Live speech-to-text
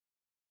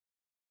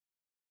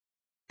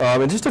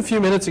And just a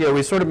few minutes ago,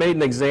 we sort of made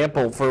an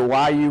example for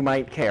why you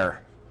might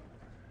care.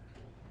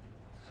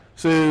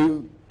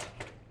 So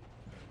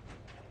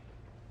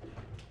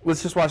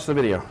let's just watch the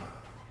video.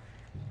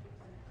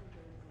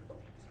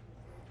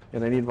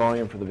 And I need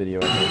volume for the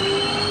video.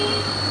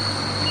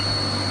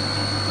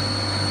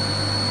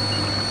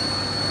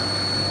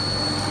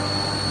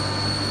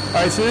 All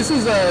right, so this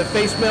is a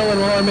face mill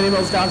and one of our mini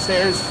mills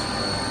downstairs.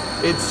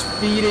 It's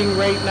feeding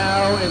right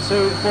now, and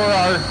so for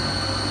our,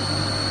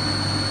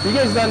 have you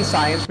guys done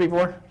science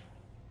before?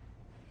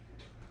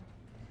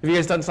 Have you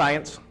guys done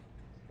science?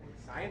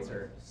 Science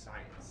or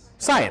science?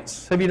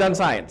 Science. Have you done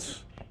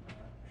science?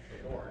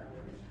 Sure.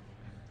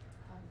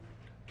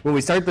 When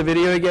we start the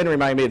video again,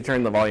 remind me to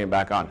turn the volume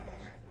back on.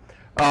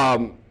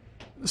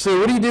 So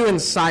what do you do in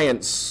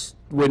science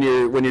when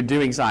you're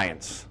doing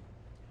science?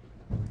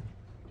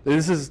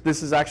 This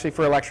is actually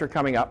for a lecture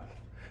coming up.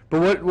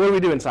 But what do we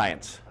do in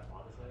science?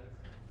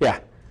 Yeah.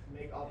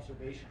 Make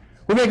observations.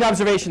 We make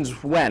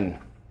observations when?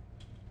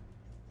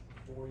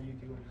 Before you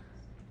do it.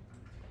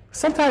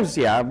 Sometimes,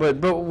 yeah, but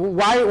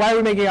why are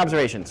we making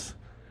observations?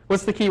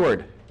 What's the key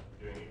word?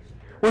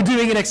 We're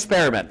doing an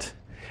experiment.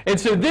 And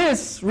so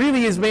this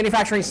really is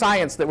manufacturing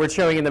science that we're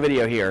showing in the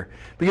video here,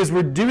 because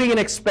we're doing an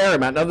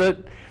experiment. Now,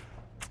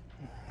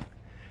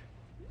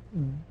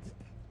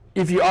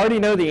 if you already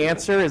know the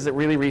answer, is it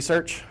really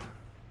research?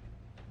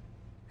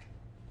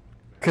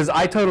 Because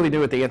I totally knew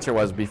what the answer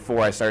was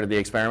before I started the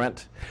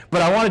experiment.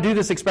 But I want to do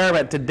this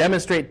experiment to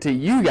demonstrate to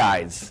you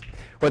guys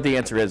what the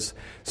answer is.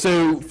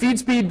 So feed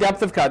speed,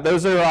 depth of cut,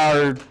 those are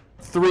our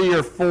 3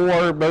 or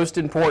 4 most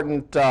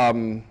important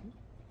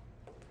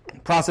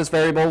process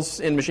variables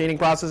in machining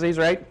processes,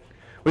 right?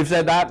 We've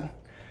said that.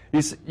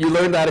 You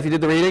learned that if you did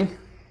the reading?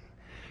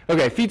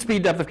 Okay, feed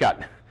speed, depth of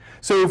cut.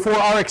 So for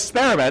our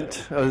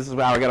experiment, this is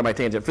how I got on my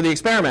tangent. For the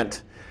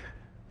experiment,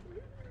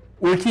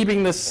 we're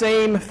keeping the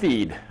same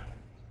feed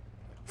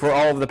for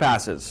all of the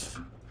passes.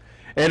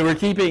 And we're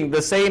keeping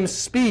the same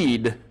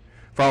speed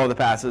for all of the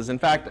passes. In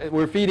fact,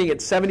 we're feeding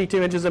at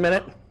 72 inches a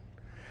minute.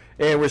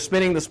 And we're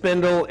spinning the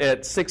spindle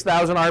at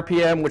 6,000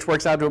 RPM, which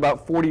works out to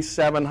about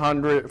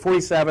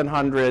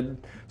 4,700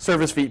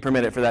 surface feet per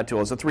minute for that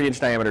tool. It's a 3-inch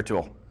diameter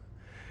tool.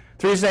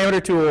 3-inch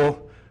diameter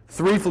tool,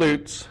 3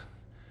 flutes.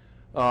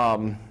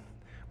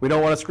 We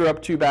don't want to screw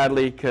up too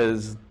badly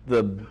because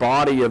the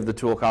body of the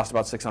tool costs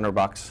about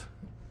 $600.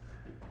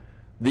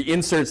 The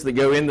inserts that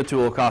go in the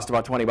tool cost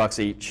about $20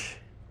 each.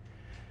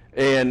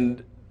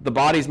 And the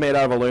body's made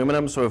out of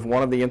aluminum, so if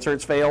one of the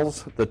inserts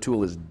fails, the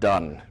tool is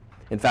done.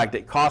 In fact,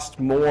 it costs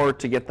more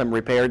to get them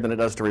repaired than it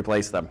does to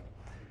replace them,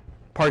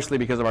 partially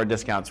because of our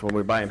discounts when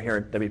we buy them here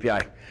at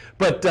WPI.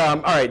 But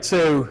all right,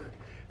 so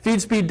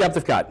feed speed, depth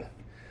of cut.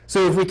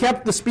 So if we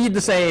kept the speed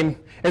the same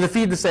and the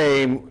feed the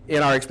same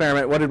in our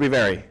experiment, what did we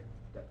vary?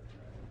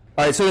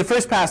 All right, so the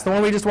first pass, the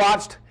one we just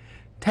watched,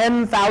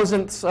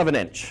 10,000ths of an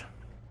inch.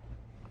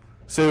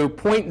 So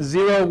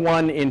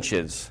 0.01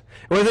 inches.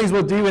 One of the things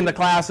we'll do in the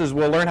class is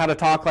we'll learn how to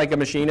talk like a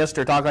machinist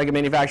or talk like a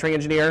manufacturing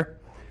engineer.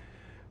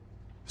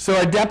 So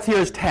our depth here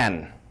is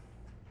 10.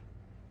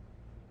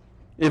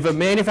 If a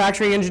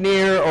manufacturing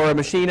engineer or a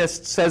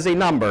machinist says a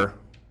number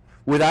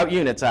without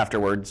units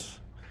afterwards,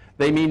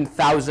 they mean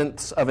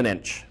thousandths of an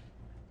inch.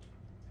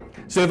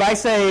 So if I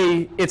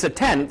say it's a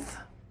tenth,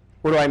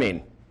 what do I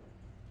mean?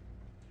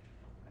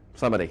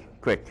 Somebody,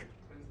 quick.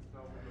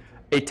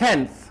 A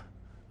tenth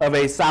of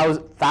a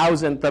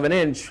thousandth of an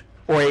inch,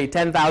 or a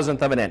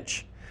 10,000th of an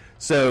inch.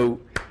 So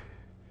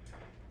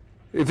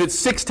if it's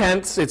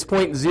 6/10, it's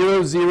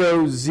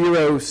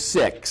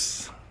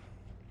 0.0006,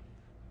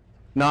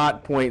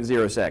 not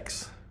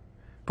 0.06.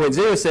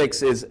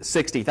 0.06 is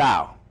 60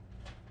 thou.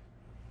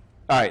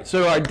 All right,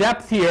 so our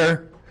depth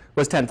here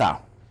was 10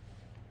 thou.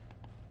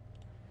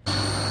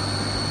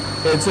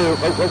 And so,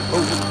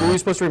 were you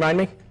supposed to remind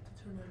me?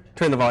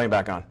 Turn the volume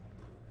back on.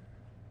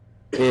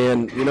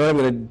 And you know what I'm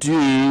going to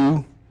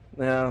do?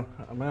 No,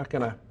 I'm not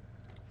going to.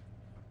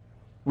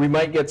 We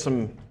might get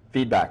some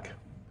feedback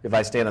if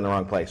I stand in the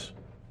wrong place.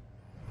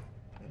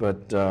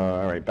 But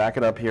all right, back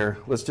it up here.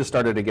 Let's just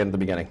start it again at the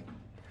beginning.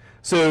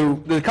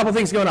 So there's a couple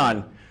things going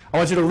on. I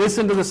want you to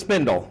listen to the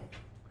spindle.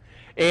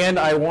 And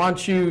I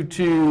want you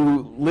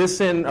to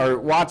listen or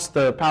watch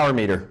the power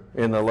meter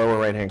in the lower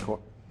right-hand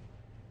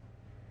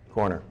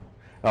corner.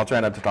 I'll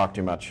try not to talk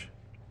too much.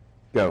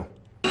 Go.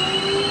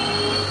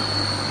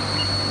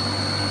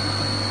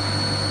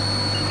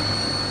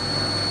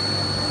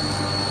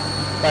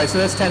 All right, so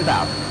that's 10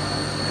 thou.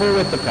 Full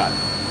width of cut.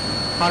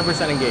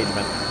 100%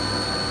 engagement.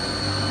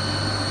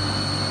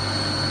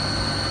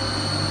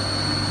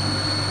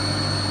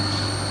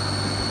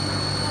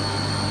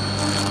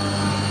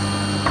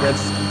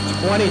 That's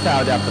 20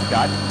 thou depth of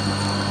cut.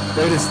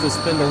 Notice the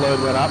spindle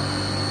load went up.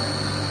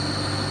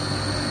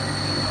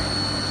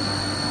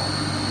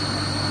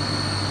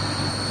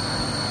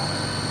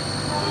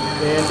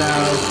 And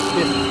now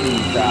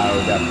 50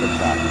 thou depth of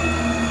cut.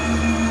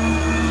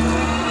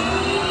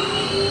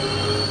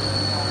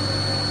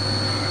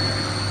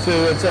 So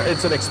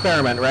it's an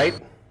experiment, right?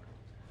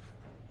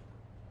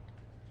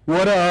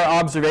 What are our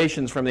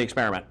observations from the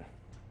experiment?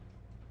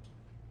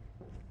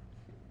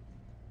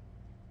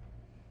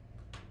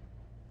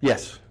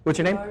 Yes. What's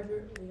your name?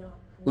 Larger,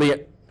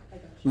 Leon. I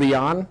got you.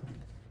 Leon?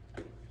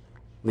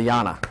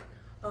 Liana.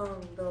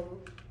 The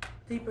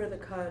deeper the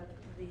cut,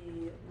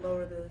 the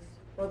lower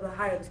the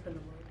higher the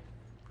spindle load.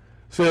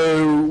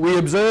 So we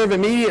observe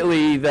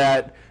immediately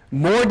that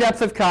more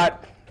depth of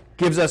cut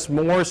gives us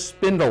more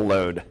spindle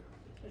load.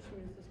 Which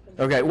means the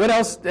spindle. Okay, what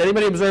else?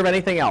 Anybody observe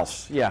anything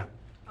else? Yeah.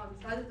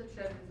 Size of the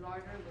chip is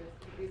larger with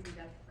decreasing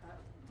depth of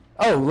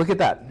cut. Oh, look at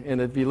that. And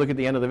if you look at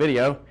the end of the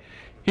video,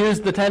 here's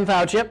the 10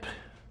 thou chip.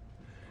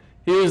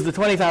 Here's the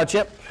 20 thou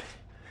chip.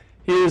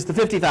 Here's the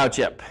 50 thou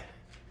chip.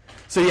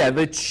 So yeah,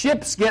 the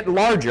chips get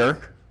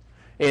larger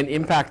and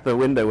impact the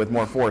window with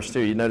more force too.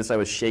 You notice I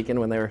was shaking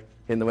when they were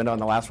in the window on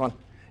the last one?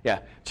 Yeah.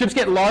 Chips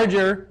get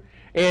larger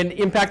and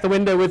impact the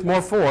window with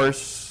more force.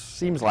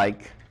 Seems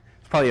like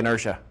it's probably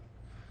inertia.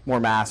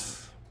 More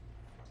mass,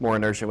 more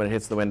inertia when it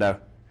hits the window.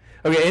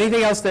 Okay,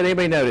 anything else that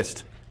anybody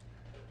noticed?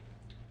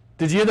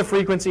 Did you hear the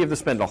frequency of the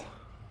spindle?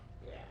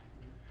 Yeah.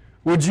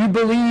 Would you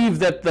believe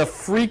that the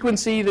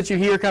frequency that you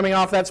hear coming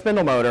off that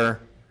spindle motor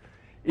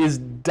is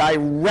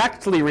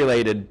directly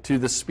related to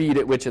the speed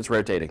at which it's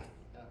rotating?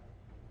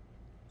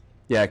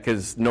 Yeah,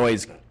 because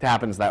noise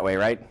happens that way,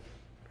 right?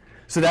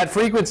 So that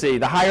frequency,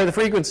 the higher the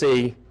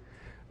frequency,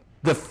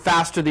 the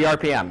faster the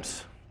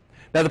RPMs.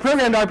 Now the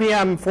programmed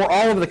RPM for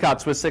all of the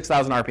cuts was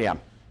 6,000 RPM.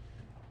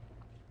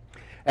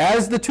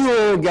 As the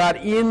tool got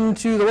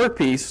into the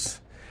workpiece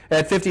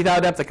at 50 thou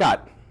depth of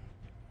cut,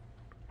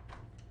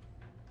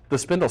 the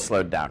spindle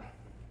slowed down.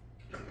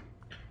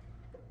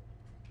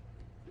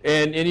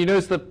 And you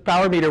notice the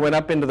power meter went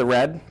up into the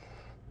red,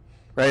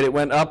 right? It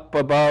went up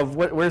above,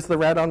 where's the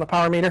red on the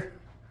power meter?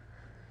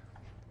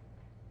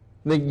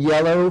 The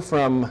yellow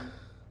from,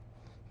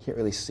 can't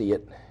really see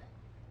it.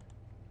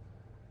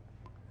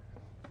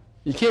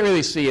 You can't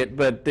really see it,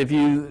 but if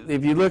you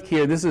look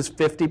here, this is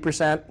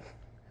 50%,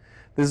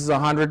 this is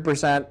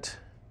 100%,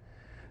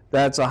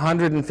 that's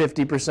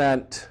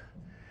 150%,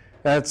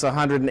 that's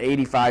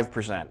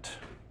 185%.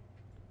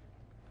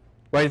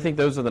 Why do you think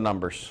those are the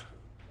numbers?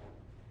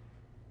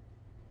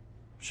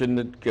 Shouldn't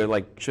it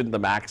go shouldn't the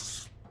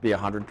max be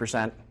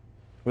 100%?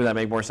 Would that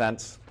make more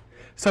sense?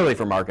 It's totally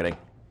for marketing.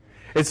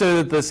 It's so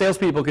that the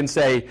salespeople can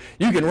say,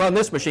 you can run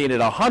this machine at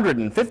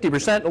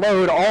 150%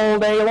 load all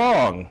day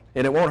long,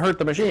 and it won't hurt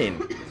the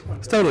machine.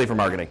 It's totally for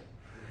marketing.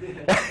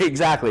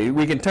 Exactly.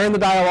 We can turn the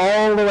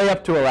dial all the way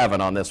up to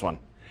 11 on this one.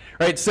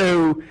 Right?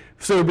 So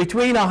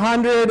between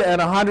 100 and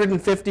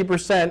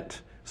 150%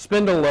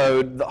 spindle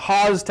load, the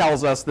Haas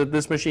tells us that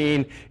this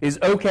machine is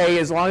okay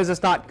as long as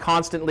it's not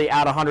constantly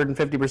at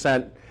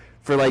 150%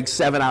 for like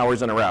 7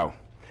 hours in a row.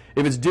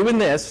 If it's doing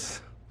this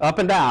up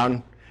and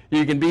down,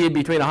 you can be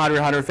between 100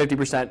 and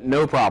 150%,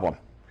 no problem.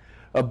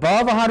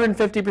 Above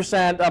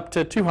 150% up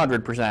to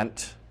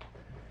 200%,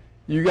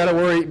 you got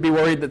to be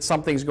worried that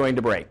something's going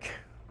to break.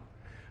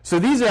 So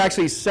these are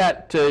actually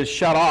set to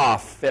shut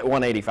off at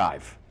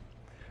 185.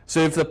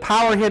 So if the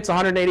power hits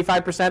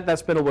 185%, that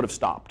spindle would have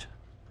stopped.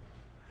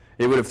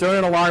 It would have thrown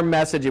an alarm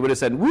message. It would have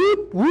said,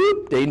 whoop,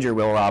 whoop, danger,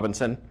 Will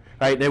Robinson.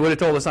 Right? And it would have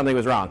told us something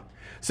was wrong.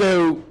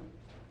 So,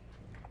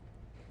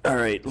 all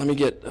right, let me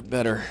get a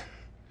better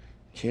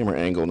camera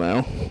angle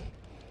now.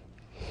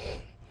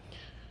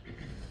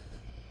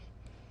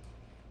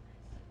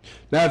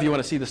 Now, if you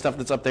want to see the stuff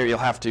that's up there, you'll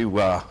have to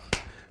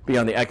be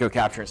on the echo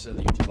capture instead of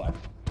the YouTube Live.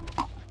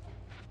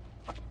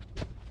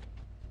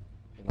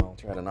 And I'll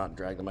try to not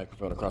drag the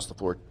microphone across the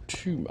floor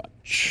too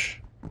much.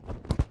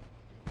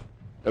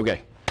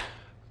 Okay.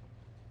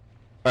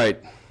 All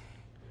right.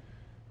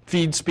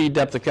 Feed speed,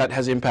 depth of cut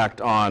has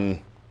impact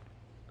on,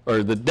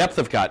 or the depth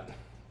of cut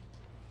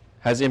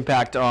has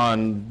impact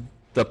on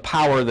the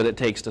power that it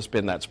takes to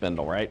spin that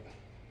spindle, right?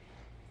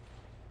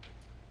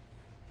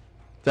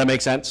 Does that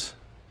make sense?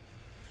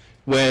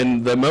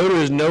 When the motor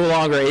is no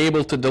longer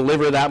able to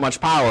deliver that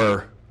much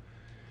power,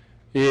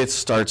 it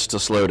starts to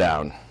slow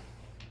down.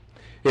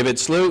 If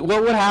it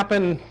what would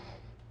happen?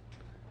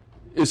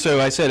 So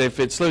I said if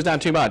it slows down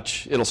too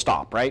much, it'll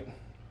stop, right?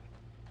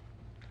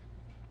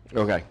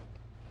 Okay.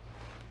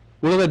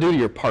 What will that do to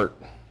your part?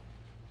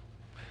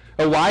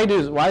 Oh, why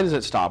does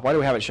it stop? Why do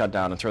we have it shut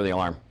down and throw the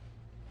alarm?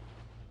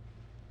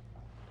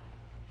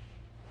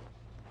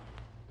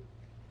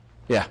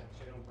 Yeah.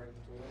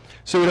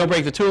 So we don't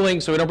break the tooling,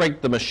 so we don't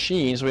break the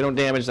machine, so we don't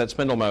damage that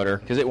spindle motor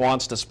because it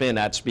wants to spin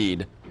at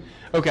speed.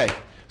 Okay,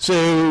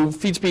 so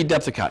feed speed,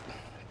 depth of cut.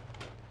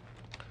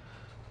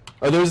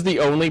 Are those the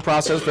only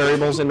process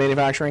variables in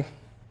manufacturing?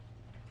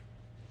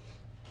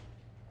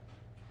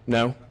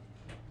 No?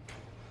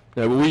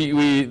 No,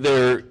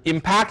 they're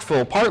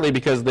impactful partly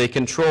because they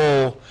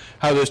control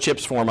how those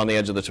chips form on the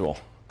edge of the tool.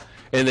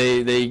 And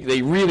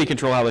they really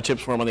control how the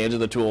chips form on the edge of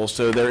the tool,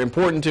 so they're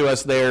important to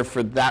us there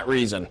for that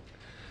reason.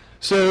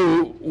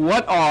 So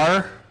what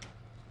are,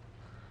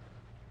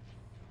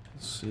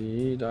 let's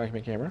see,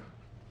 document camera.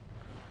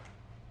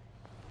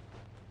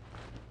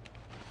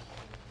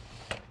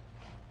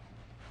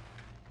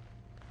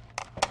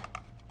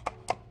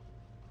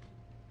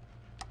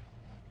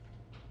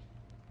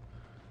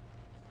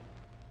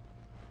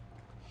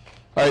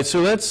 All right,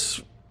 so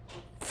let's,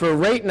 for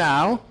right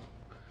now,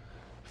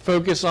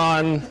 focus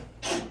on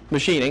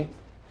machining.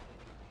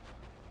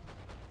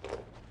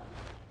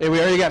 And we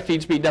already got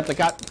feed speed, depth of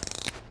cut.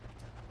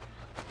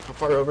 How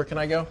far over can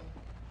I go?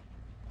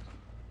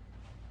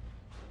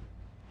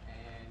 And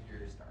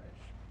you're started.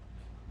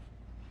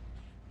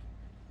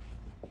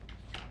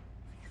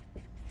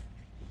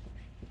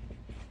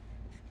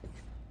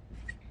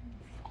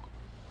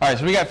 All right,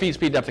 so we got feed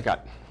speed, depth of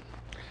cut.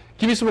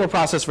 Give you some more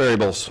process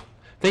variables,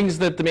 things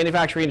that the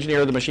manufacturing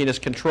engineer or the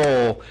machinist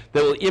control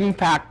that will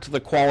impact the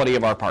quality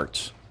of our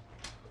parts.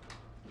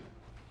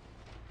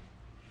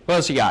 What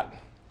else you got?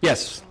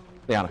 Yes,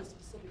 Liana. The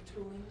specific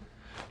tooling.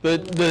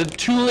 The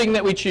tooling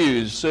that we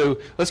choose. So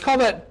let's call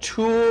that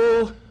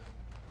tool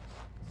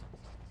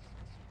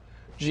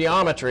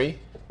geometry.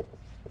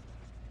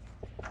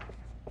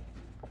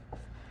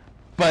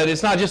 But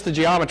it's not just the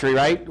geometry,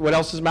 right? What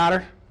else does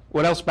matter?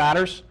 What else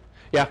matters?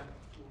 Yeah.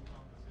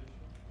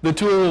 The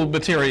tool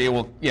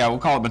material, yeah, we'll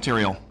call it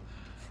material.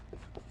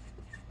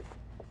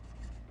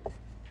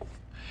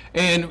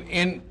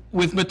 And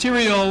with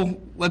material,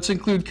 let's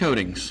include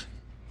coatings.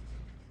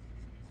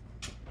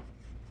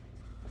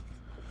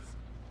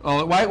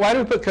 Oh, why do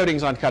we put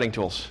coatings on cutting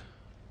tools?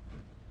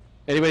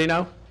 Anybody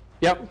know?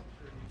 Yep.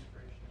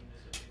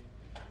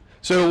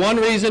 So one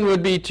reason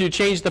would be to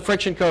change the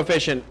friction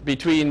coefficient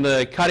between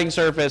the cutting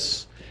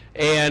surface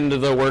and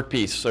the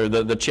workpiece, or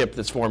the chip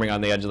that's forming on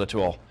the edge of the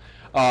tool.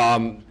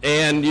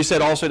 And you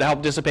said also to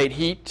help dissipate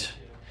heat.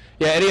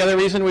 Yeah, any other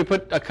reason we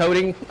put a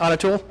coating on a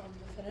tool?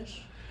 The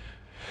finish.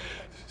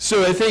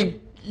 So I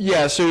think,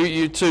 yeah, so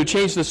to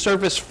change the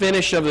surface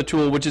finish of the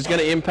tool, which is going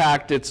to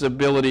impact its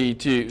ability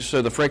to,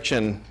 so the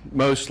friction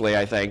mostly,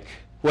 I think.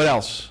 What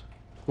else?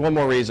 One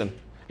more reason.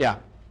 Yeah.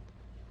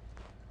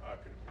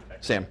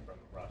 Sam. From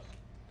rust.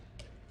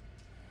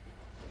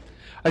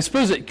 I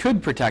suppose it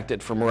could protect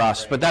it from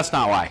rust, but that's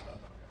not why.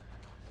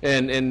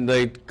 And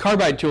the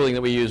carbide tooling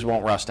that we use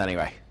won't rust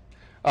anyway.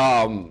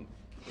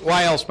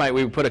 Why else might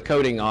we put a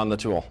coating on the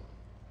tool?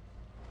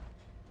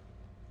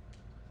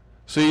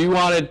 So you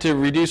wanted to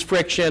reduce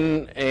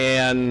friction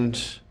and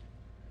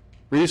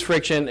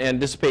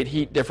dissipate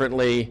heat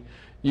differently.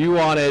 You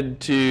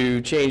wanted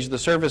to change the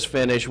surface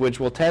finish,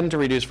 which will tend to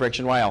reduce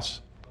friction. Why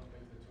else?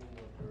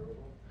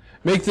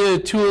 Make the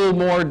tool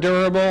more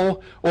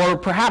durable, or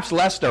perhaps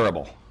less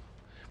durable.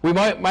 We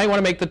might want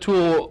to make the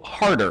tool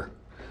harder.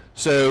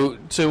 So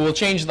we'll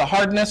change the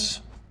hardness.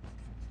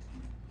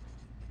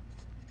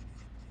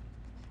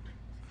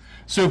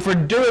 So for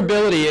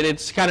durability, and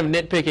it's kind of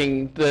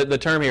nitpicking the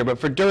term here, but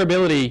for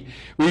durability,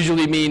 we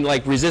usually mean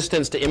like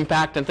resistance to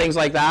impact and things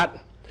like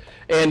that.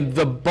 And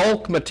the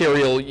bulk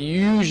material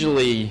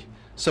usually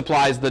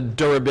supplies the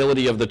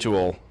durability of the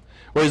tool,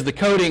 whereas the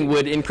coating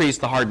would increase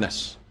the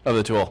hardness of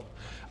the tool.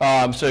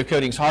 So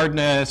coating's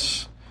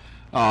hardness,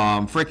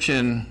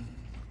 friction,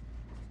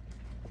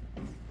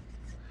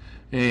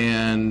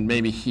 and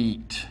maybe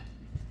heat.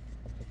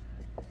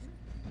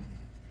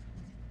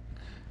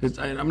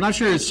 I'm not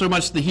sure it's so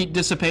much the heat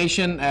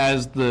dissipation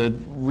as the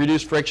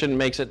reduced friction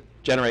makes it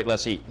generate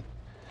less heat.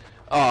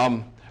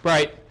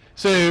 Right,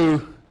 so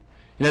you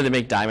know they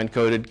make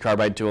diamond-coated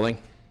carbide tooling.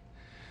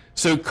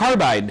 So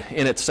carbide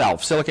in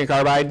itself, silicon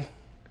carbide,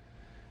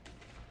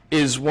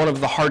 is one of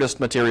the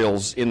hardest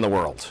materials in the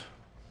world.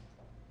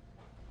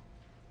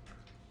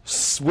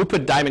 We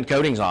put diamond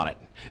coatings on it.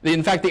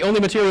 In fact, the only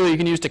material you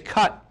can use to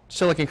cut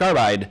silicon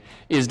carbide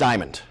is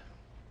diamond.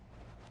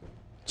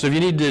 So if you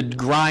need to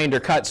grind or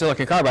cut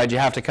silicon carbide, you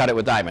have to cut it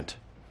with diamond.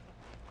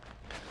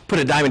 Put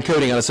a diamond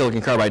coating on a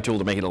silicon carbide tool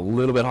to make it a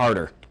little bit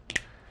harder.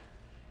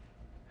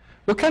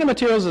 What kind of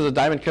materials is a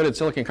diamond-coated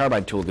silicon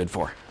carbide tool good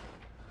for?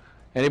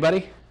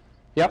 Anybody?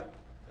 Yep.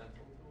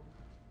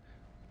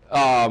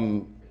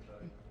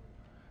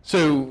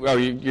 So you're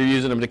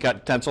using them to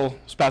cut tensile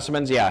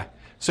specimens? Yeah.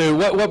 So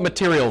what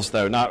materials,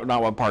 though, not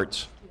what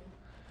parts?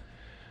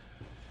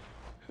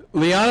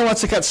 Liana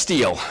wants to cut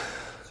steel.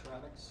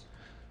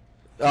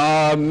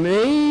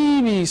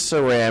 Maybe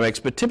ceramics,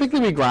 but typically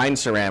we grind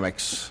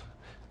ceramics.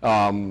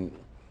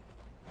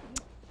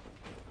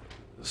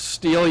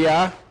 Steel,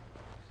 yeah.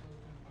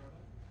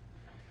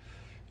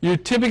 You're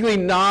typically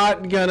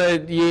not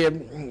gonna.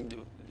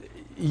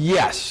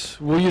 Yes,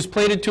 we'll use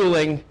plated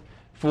tooling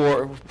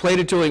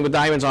with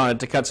diamonds on it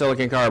to cut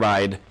silicon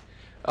carbide.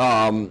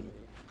 But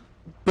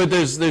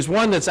there's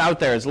one that's out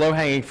there. It's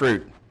low-hanging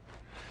fruit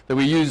that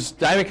we use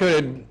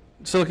diamond-coated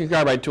silicon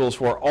carbide tools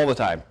for all the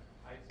time.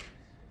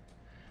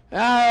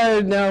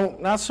 No,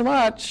 not so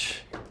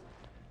much.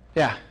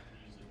 Yeah.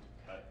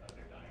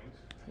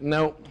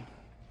 No.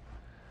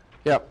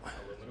 Yep.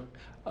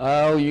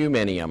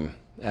 Aluminium,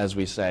 as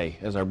we say,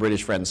 as our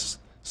British friends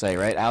say,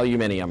 right?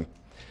 Aluminium.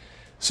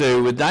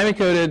 So with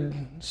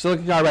diamond-coated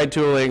silicon carbide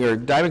tooling or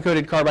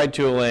diamond-coated carbide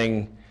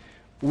tooling,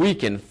 we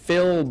can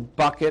fill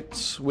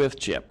buckets with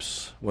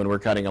chips when we're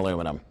cutting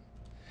aluminum.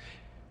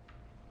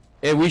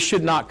 And we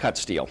should not cut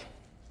steel.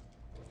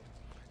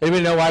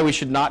 Anybody know why we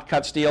should not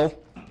cut steel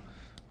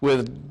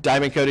with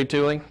diamond-coated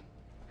tooling?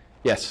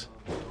 Yes?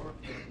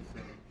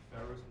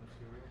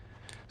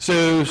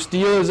 So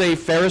steel is a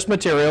ferrous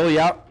material,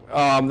 yeah.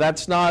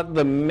 That's not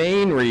the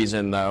main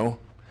reason, though.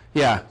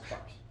 Yeah.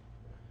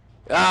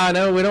 Sparks.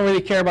 No, we don't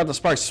really care about the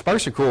sparks.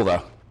 Sparks are cool,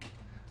 though.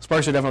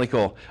 Sparks are definitely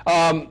cool.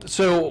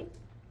 So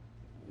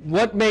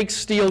what makes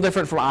steel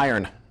different from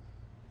iron?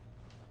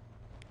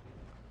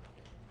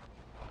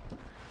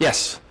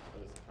 Yes?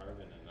 There's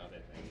carbon and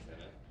other things in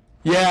it.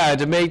 Yeah,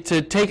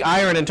 to take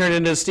iron and turn it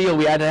into steel,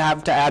 we had to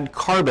have to add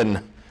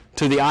carbon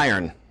to the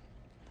iron.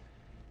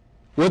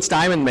 What's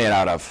diamond made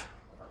out of?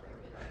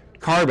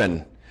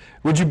 Carbon.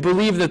 Would you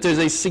believe that there's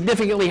a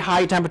significantly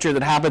high temperature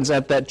that happens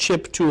at that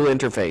chip tool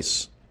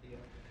interface?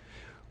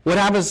 What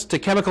happens to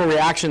chemical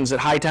reactions at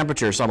high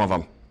temperature, some of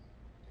them?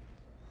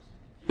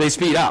 They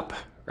speed up,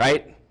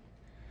 right?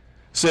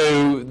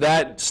 So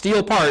that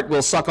steel part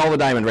will suck all the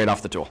diamond right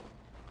off the tool.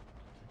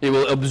 It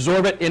will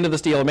absorb it into the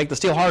steel and make the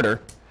steel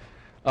harder,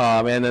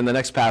 and then the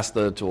next pass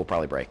the tool will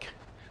probably break.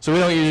 So we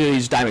don't usually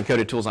use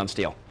diamond-coated tools on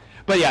steel.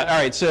 But yeah, all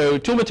right, so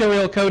tool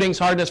material, coatings,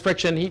 hardness,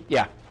 friction, heat,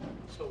 yeah.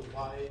 So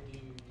why do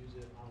you use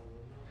it on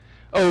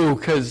aluminum? Oh,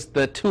 because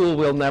the tool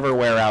will never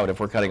wear out if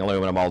we're cutting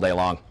aluminum all day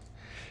long.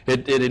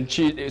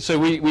 So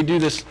we do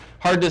this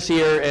hardness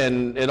here,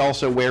 and it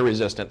also wear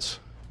resistance.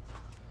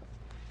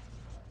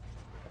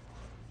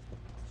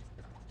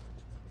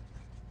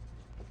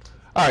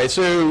 All right,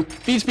 so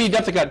feed speed,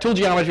 depth of cut, tool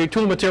geometry,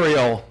 tool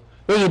material,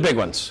 those are big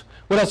ones.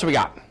 What else have we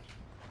got?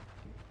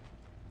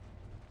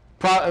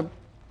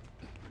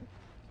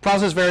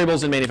 Process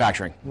variables in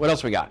manufacturing. What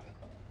else we got?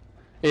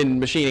 In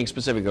machining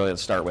specifically,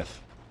 let's start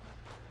with.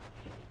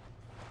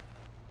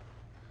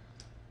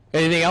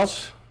 Anything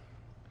else?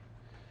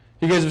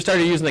 You guys have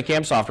started using the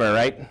CAM software,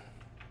 right?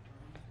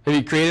 Have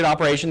you created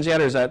operations yet,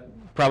 or is that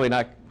probably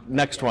not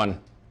next one?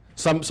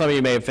 Some of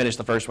you may have finished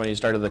the first one. You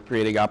started the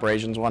creating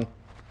operations one.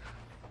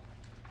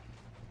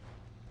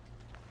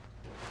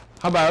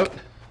 How about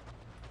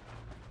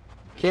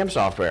CAM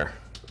software?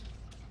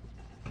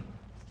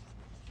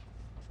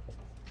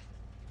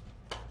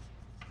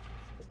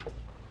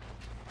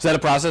 Is that a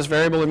process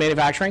variable in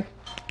manufacturing?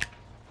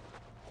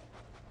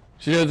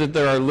 Do you know that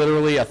there are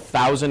literally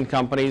 1,000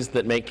 companies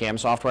that make CAM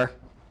software?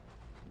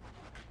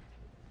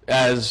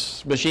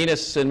 As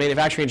machinists and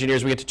manufacturing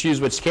engineers, we get to choose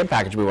which CAM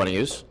package we want to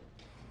use.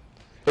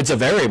 It's a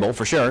variable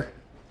for sure.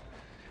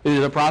 It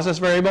is a process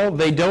variable.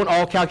 They don't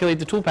all calculate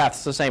the tool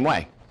paths the same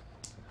way.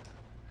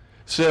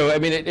 So, I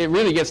mean, it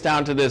really gets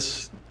down to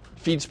this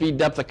feed speed,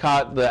 depth of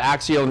cut, the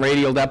axial and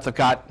radial depth of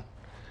cut.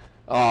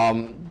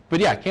 But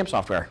yeah, CAM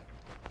software.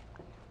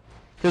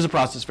 There's a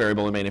process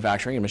variable in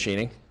manufacturing and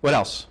machining. What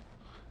else?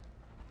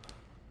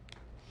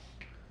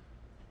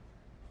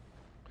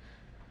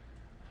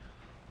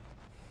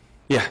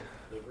 Yeah.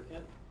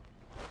 Lubricant?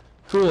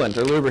 Coolant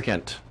or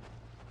lubricant.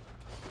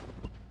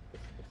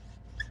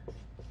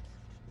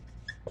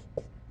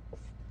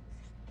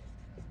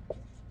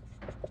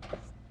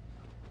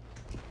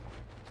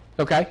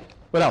 Okay.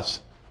 What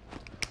else?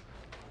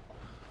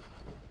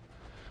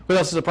 What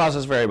else is a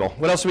process variable?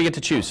 What else do we get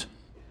to choose?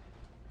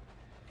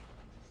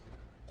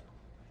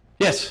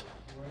 Yes?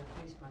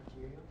 Workpiece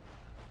material?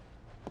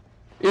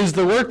 Is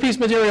the workpiece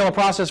material a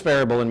process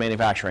variable in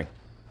manufacturing?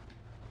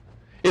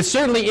 It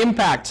certainly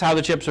impacts how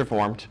the chips are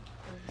formed.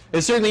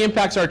 It certainly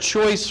impacts our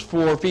choice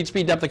for feed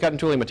speed, depth of cut, and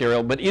tooling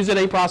material, but is it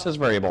a process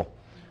variable?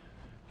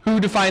 Who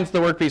defines the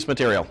workpiece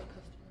material?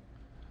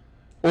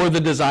 Or the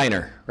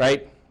designer,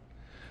 right?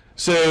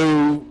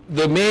 So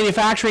the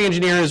manufacturing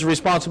engineer is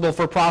responsible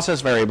for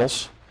process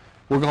variables.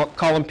 We'll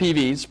call them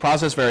PVs,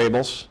 process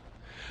variables.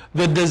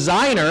 The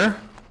designer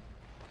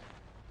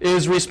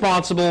is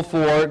responsible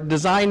for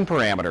design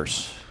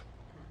parameters,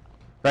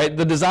 right?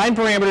 The design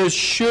parameters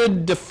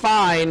should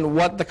define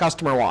what the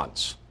customer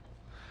wants.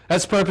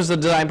 That's the purpose of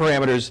design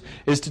parameters,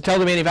 is to tell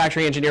the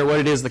manufacturing engineer what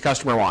it is the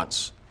customer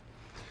wants.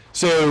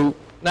 So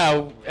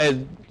now,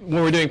 when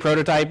we're doing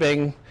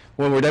prototyping,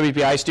 when we're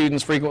WPI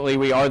students, frequently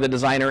we are the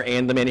designer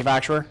and the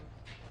manufacturer.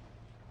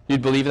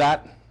 You'd believe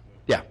that?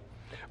 Yeah.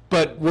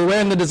 But we're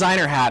wearing the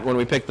designer hat when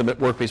we pick the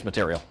workpiece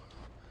material.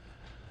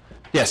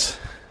 Yes?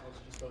 I was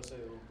just going to say,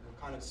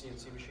 what kind of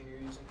CNC machine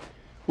you're using?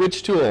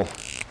 Which tool?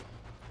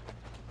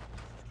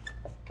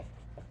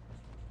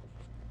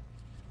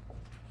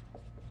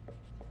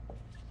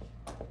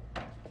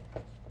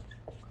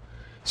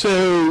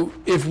 So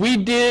if we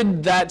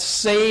did that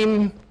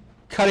same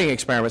cutting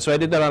experiment, so I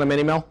did that on a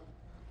mini mill.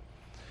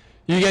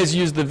 You guys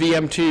used the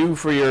VM2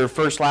 for your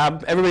first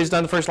lab. Everybody's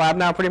done the first lab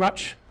now, pretty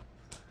much?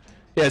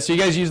 Yeah, so you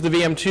guys used the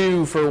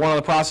VM2 for one of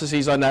the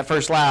processes on that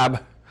first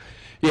lab.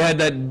 You had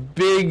that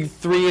big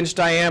 3-inch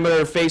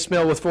diameter face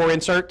mill with 4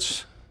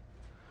 inserts.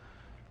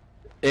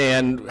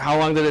 And how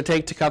long did it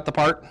take to cut the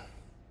part?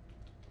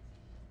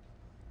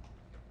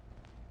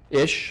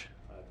 Ish?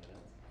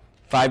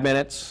 5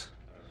 minutes.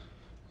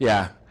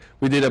 Yeah,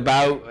 we did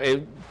about,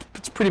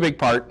 it's a pretty big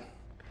part.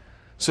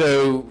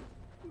 So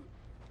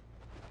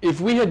if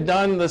we had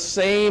done the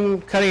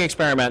same cutting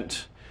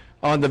experiment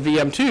on the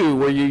VM2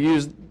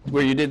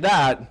 where you did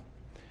that,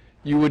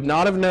 you would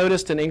not have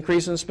noticed an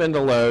increase in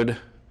spindle load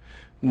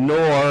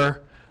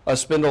nor a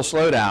spindle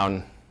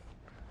slowdown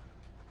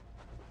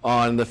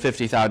on the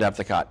 50 thou depth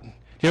of cut.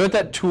 You know what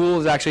that tool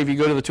is actually, if you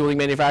go to the tooling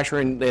manufacturer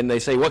and they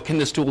say, what can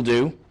this tool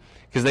do?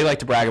 Because they like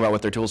to brag about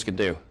what their tools can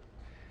do.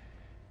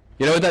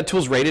 You know what that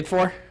tool's rated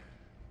for?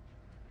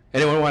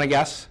 Anyone want to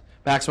guess?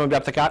 Maximum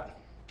depth of cut?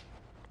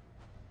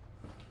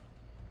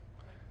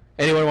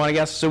 Anyone want to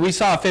guess? So we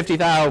saw 50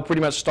 thou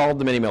pretty much stalled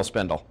the mini mill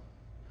spindle.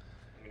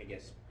 I'm going to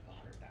guess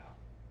 100 thou.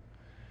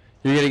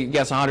 You're going to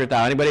guess 100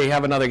 thou. Anybody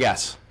have another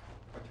guess?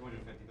 Or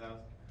 250,000.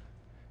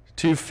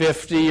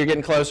 250, you're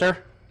getting closer.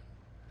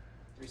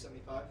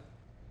 375?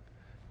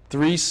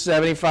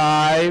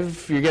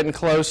 375, you're getting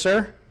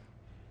closer.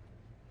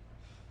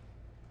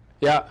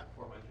 Yeah.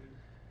 400?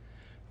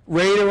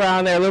 Right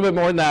around there, a little bit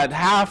more than that,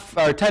 half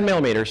or 10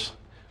 millimeters,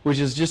 which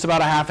is just about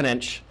a half an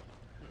inch.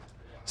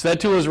 So that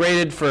tool is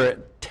rated for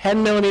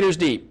 10 millimeters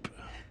deep,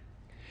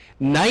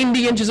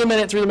 90 inches a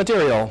minute through the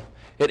material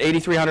at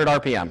 8,300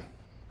 RPM.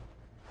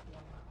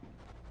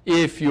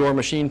 If your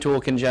machine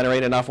tool can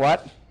generate enough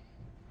what?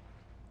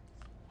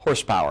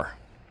 Horsepower.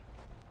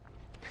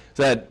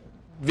 So that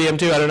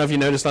VM2, I don't know if you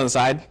noticed on the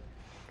side,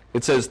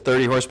 it says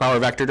 30 horsepower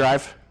vector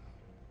drive.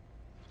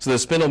 So the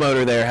spindle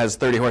motor there has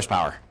 30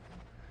 horsepower.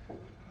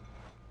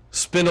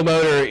 Spindle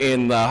motor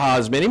in the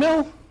Haas mini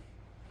mill,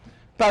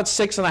 about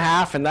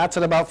 6.5, and that's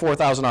at about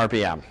 4,000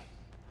 RPM.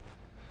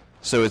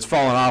 So it's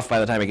fallen off by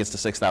the time it gets to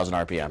 6,000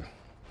 RPM.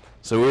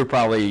 So we were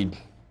probably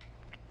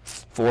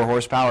 4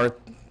 horsepower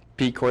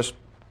peak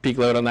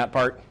load on that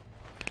part.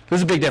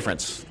 There's a big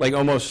difference, like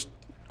almost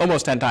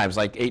 10 times,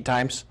 like 8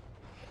 times.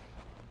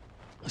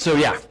 So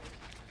yeah.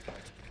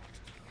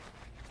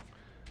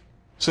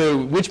 So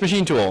which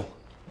machine tool?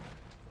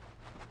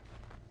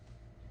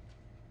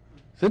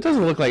 So it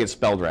doesn't look like it's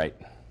spelled right.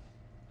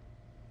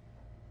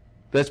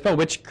 Did I spell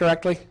which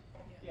correctly?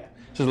 Yeah.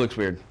 Just looks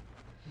weird.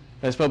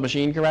 Did I spell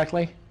machine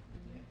correctly?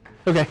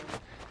 Okay.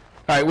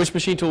 All right, which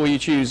machine tool will you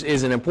choose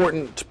is an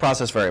important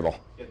process variable.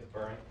 Get the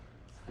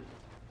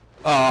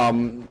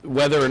burring.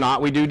 Whether or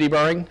not we do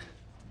deburring,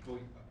 Well,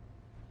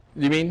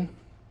 you mean?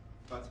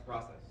 that's a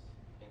process.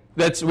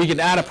 We can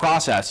add a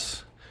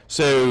process.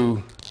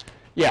 So,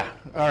 yeah,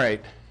 all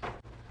right.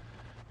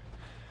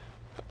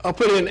 I'll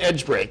put in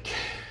edge brake.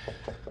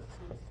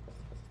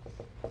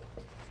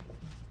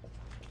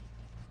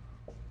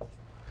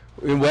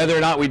 Whether or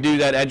not we do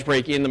that edge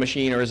brake in the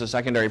machine or as a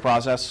secondary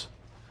process.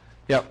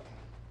 Yep.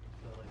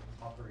 So like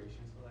operation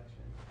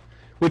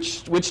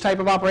selection? Which type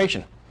of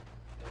operation?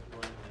 Like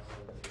one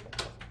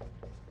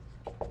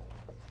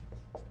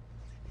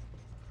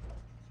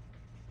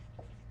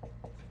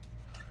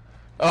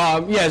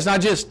in Yeah, it's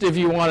not just if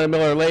you want a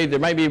mill or lathe. There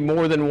might be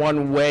more than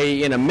one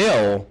way in a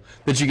mill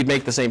that you could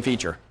make the same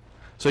feature.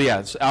 So yeah,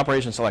 it's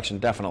operation selection,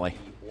 definitely.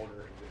 The order in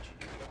which you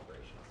do the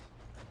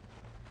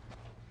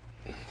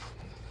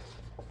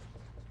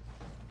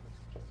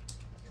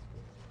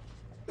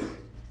operations.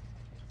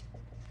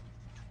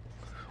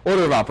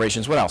 Order of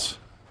operations, what else?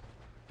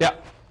 Yeah.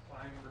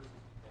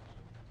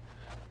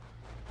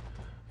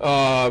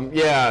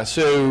 Yeah,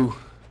 so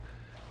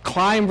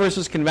climb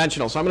versus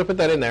conventional. So I'm going to put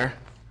that in there.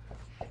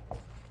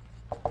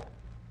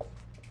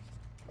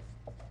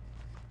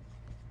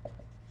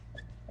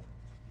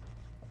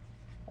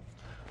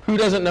 Who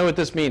doesn't know what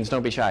this means?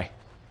 Don't be shy.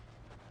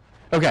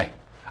 Okay,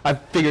 I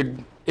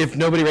figured if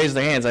nobody raised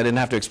their hands, I didn't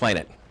have to explain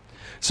it.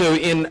 So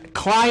in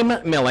climb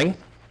milling,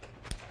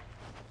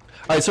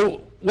 all right,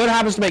 so what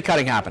happens to make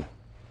cutting happen?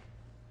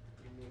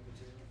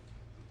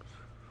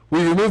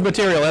 We remove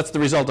material, that's the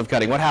result of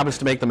cutting. What happens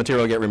to make the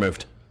material get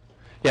removed?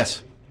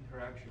 Yes?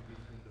 interaction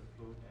between the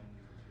flute and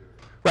the material.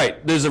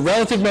 Right, there's a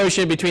relative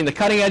motion between the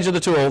cutting edge of the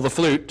tool, the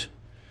flute,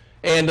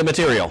 and the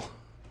material,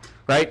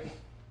 right?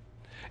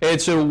 And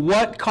so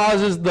what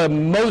causes the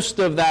most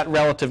of that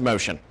relative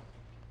motion?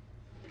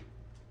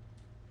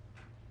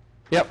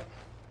 Yep.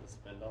 The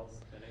spindle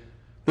spinning.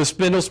 The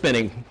spindle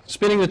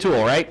spinning the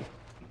tool, right?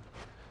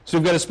 So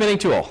we've got a spinning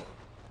tool.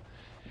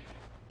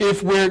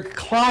 If we're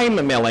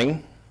climb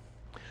milling,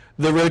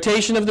 the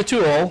rotation of the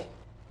tool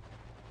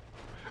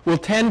will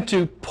tend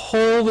to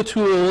pull the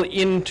tool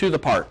into the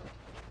part.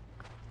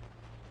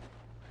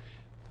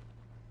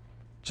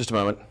 Just a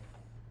moment.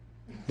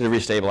 Need to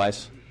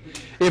restabilize.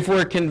 If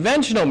we're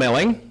conventional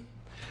milling,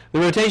 the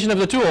rotation of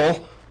the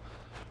tool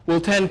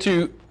will tend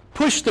to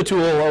push the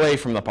tool away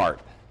from the part.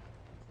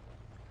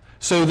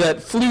 So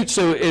that flute,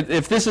 so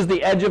if this is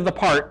the edge of the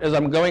part as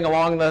I'm going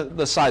along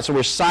the side, so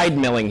we're side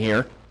milling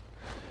here.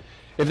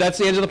 If that's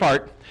the edge of the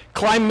part,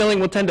 climb milling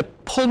will tend to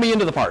pull me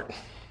into the part.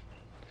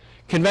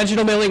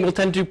 Conventional milling will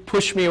tend to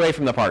push me away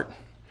from the part.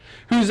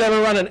 Who's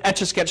ever run an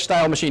Etch-a-Sketch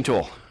style machine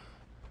tool?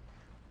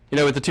 You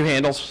know, with the 2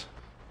 handles?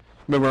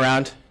 Move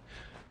around.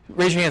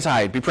 Raise your hands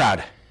high, be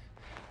proud.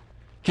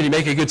 Can you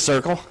make a good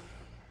circle?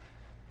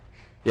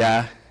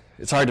 Yeah,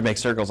 it's hard to make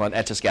circles on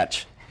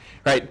Etch-a-Sketch,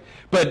 right?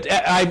 But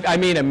I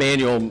mean a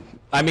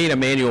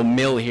manual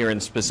mill here in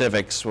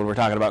specifics when we're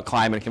talking about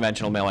climb and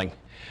conventional milling.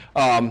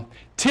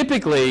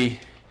 Typically,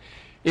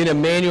 in a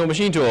manual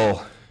machine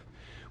tool,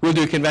 we'll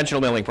do a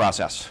conventional milling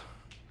process,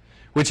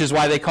 which is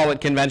why they call it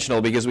conventional,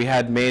 because we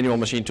had manual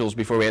machine tools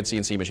before we had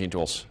CNC machine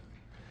tools.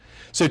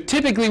 So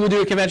typically we'll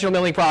do a conventional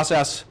milling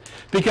process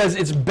because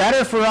it's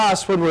better for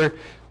us when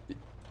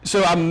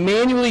so I'm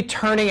manually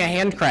turning a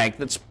hand crank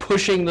that's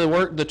pushing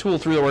the tool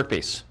through the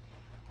workpiece.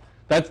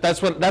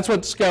 That's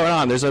what's going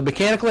on. There's a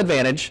mechanical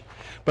advantage,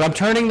 but I'm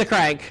turning the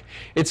crank.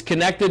 It's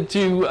connected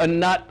to a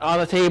nut on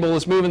the table.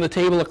 It's moving the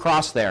table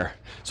across there.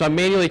 So I'm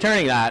manually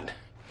turning that.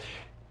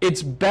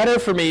 It's better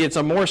for me. It's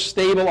a more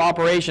stable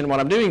operation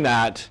when I'm doing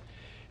that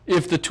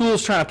if the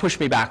tool's trying to push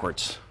me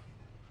backwards,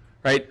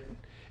 right?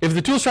 If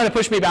the tool's trying to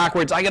push me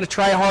backwards, I got to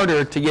try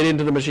harder to get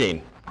into the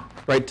machine,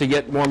 right, to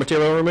get more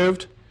material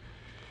removed.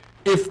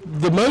 If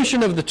the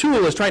motion of the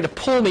tool is trying to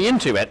pull me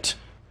into it,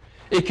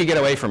 it could get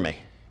away from me.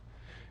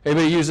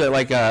 Anybody use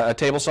like a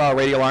table saw, a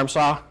radial arm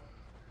saw?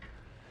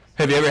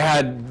 Have you ever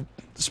had,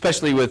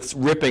 especially with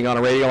ripping on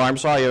a radial arm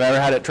saw, you ever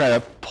had it try to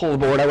pull the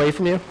board away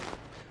from you?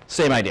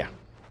 Same idea.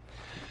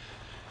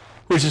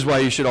 Which is why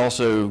you should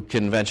also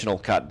conventional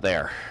cut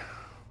there.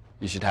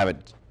 You should have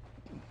it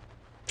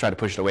try to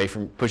push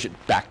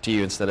it back to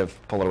you instead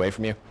of pull it away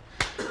from you.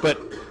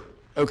 But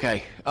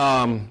okay,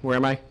 where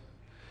am I?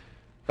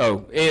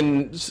 Oh,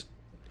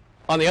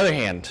 on the other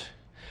hand,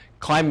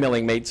 climb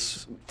milling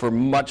makes for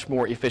much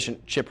more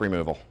efficient chip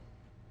removal.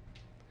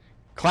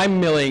 Climb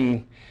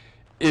milling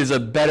is a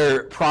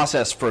better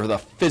process for the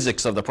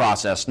physics of the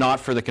process, not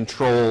for the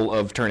control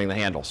of turning the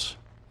handles.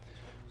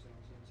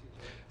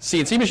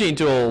 CNC machine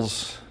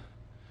tools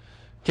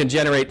can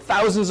generate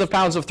thousands of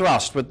pounds of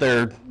thrust with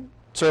their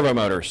servo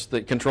motors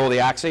that control the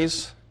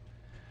axes.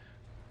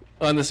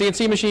 On the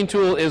CNC machine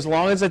tool, as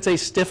long as it's a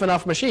stiff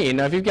enough machine,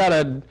 now if you've got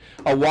a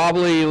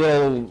wobbly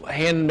little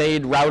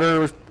handmade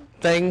router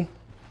thing,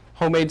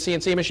 homemade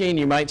CNC machine,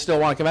 you might still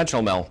want a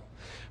conventional mill.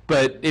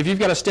 But if you've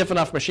got a stiff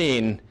enough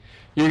machine,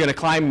 you're going to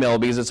climb mill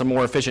because it's a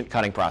more efficient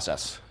cutting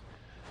process.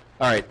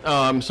 All right,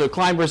 so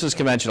climb versus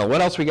conventional.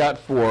 What else we got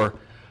for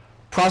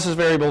process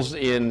variables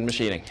in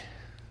machining?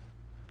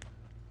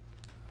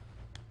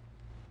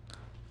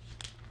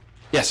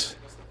 Yes?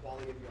 What's the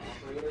quality of your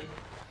operator?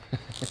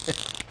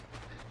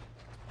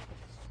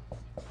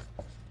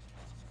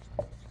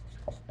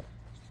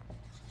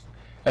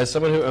 As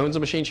someone who owns a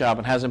machine shop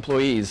and has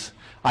employees,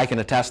 I can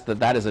attest that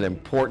that is an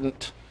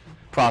important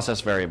process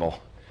variable.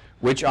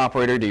 Which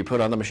operator do you put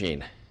on the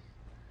machine?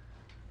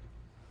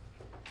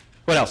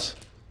 What else?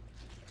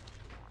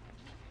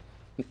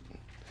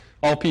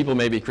 All people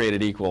may be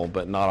created equal,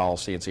 but not all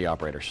CNC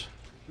operators.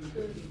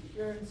 Does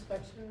your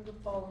inspection would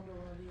fall under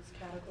one of these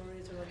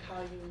categories, or like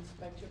how you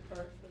inspect your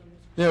part for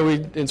the No,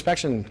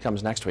 inspection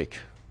comes next week.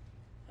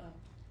 Oh,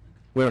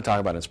 We don't talk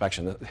about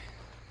inspection.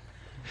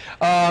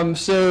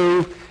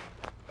 So,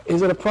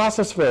 is it a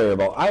process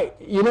variable?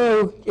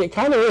 It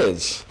kind of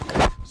is.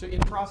 So in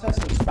process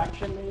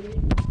inspection, maybe?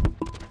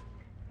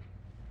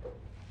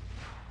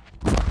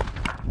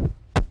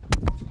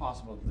 It's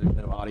possible that there's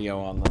no audio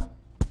on the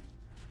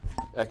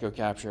echo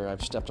capture.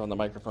 I've stepped on the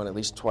microphone at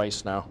least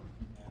twice now.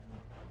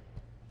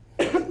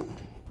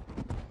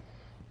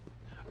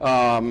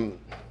 And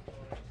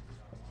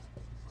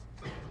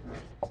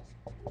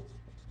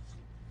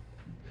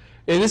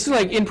this is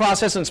like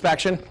in-process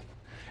inspection.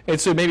 And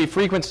so maybe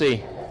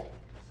frequency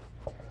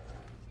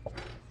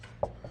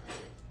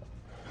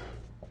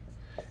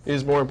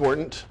is more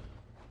important,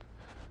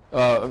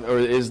 or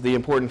is the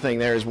important thing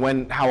there is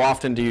how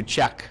often do you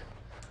check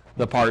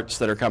the parts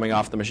that are coming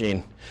off the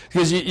machine?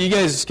 Because you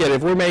guys get it,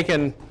 if we're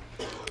making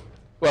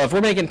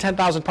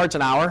 10,000 parts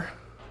an hour,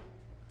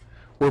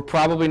 we're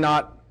probably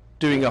not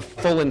doing a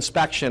full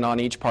inspection on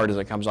each part as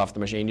it comes off the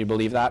machine. You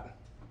believe that?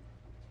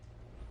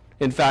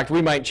 In fact,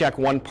 we might check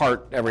one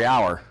part every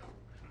hour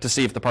to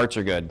see if the parts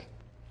are good.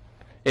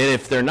 And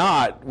if they're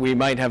not, we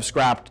might have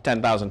scrapped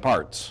 10,000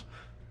 parts.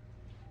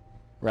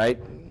 Right?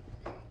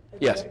 A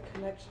Yes. direct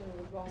connection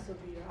would also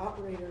be your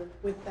operator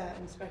with that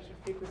inspection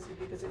frequency,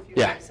 because if you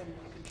Yeah. have someone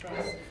you can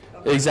trust.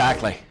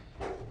 Exactly.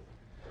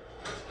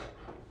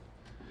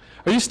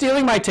 Are you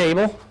stealing my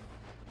table?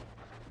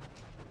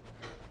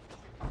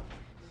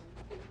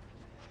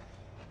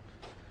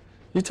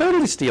 You're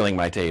totally stealing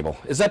my table.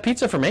 Is that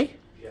pizza for me?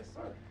 Yes,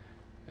 sir.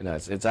 No,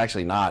 it's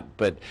actually not.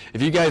 But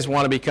if you guys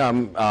want to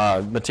become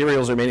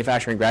materials or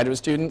manufacturing graduate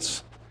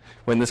students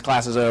when this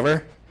class is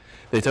over,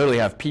 they totally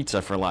have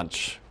pizza for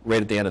lunch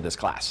right at the end of this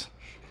class.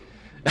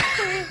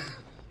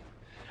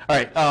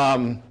 All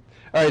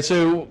right,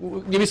 so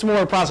we'll give you some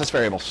more process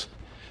variables.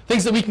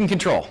 Things that we can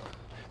control.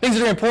 Things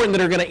that are important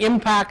that are going to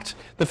impact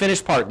the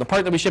finished part, the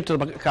part that we ship to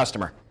the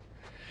customer.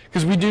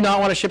 Because we do not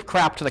want to ship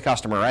crap to the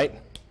customer, right?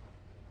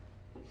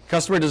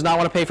 Customer does not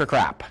want to pay for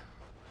crap.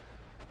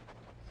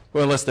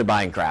 Well, unless they're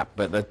buying crap,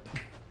 but the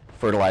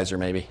fertilizer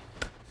maybe.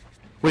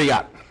 What do you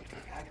got?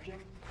 Packaging?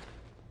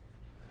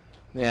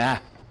 Yeah,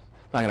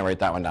 not going to write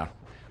that one down.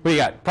 What do you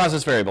got?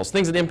 Process variables,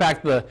 things that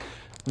impact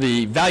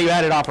the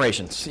value-added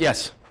operations.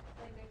 Yes?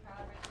 Like the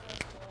calibration of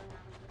tool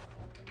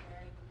and can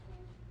vary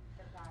between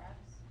the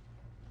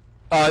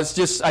products. It's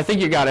just, I think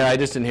you got it. I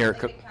just didn't hear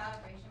Like the it.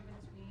 calibration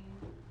between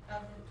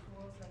of the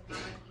tools, like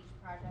how much each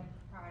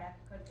product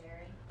could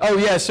vary. Oh,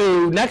 yeah,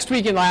 so next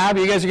week in lab,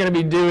 you guys are going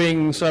to be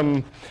doing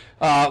some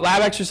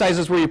Lab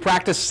exercises where you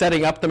practice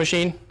setting up the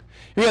machine.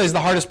 You realize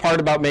the hardest part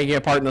about making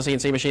a part in the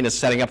CNC machine is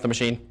setting up the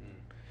machine,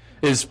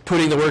 is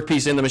putting the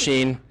workpiece in the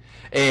machine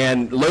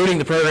and loading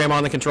the program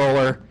on the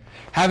controller,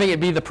 having it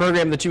be the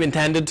program that you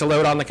intended to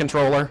load on the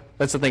controller.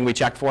 That's the thing we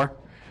check for.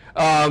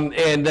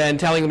 And then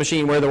telling the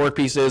machine where the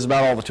workpiece is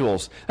about all the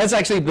tools. That's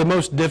actually the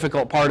most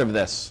difficult part of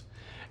this.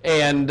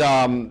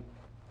 And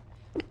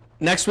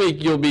next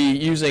week you'll be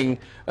using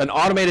an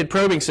automated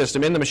probing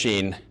system in the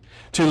machine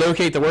to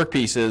locate the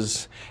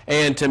workpieces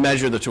and to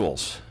measure the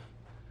tools.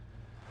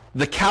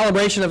 The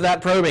calibration of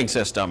that probing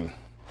system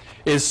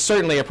is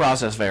certainly a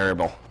process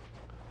variable.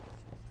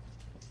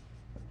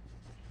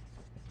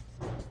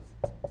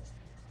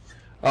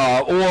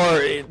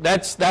 Or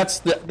that's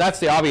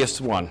the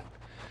obvious one.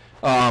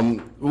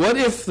 What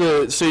if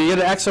so you get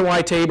an X and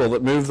Y table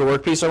that move the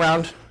workpiece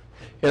around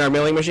in our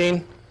milling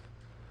machine?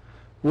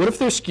 What if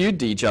they're skewed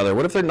to each other?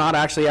 What if they're not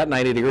actually at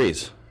 90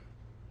 degrees?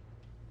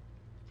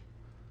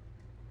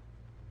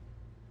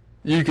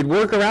 You could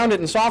work around it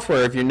in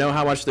software if you know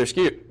how much they're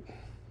skewed.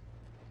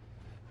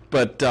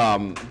 But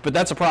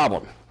that's a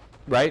problem,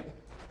 right?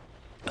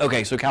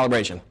 Okay, so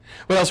calibration.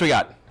 What else we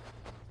got?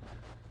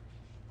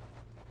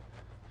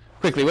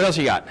 Quickly, what else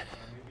you got?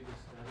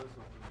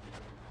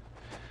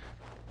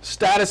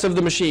 Status of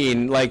the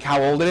machine, like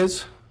how old it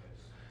is.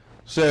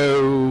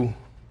 So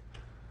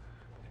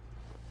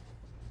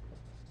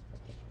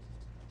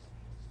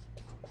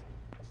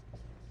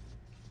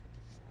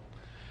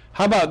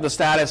how about the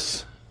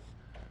status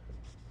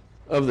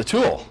of the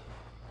tool?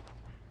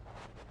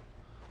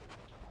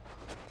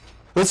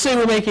 Let's say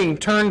we're making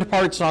turned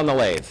parts on the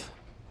lathe,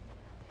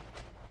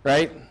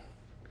 right?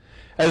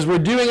 As we're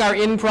doing our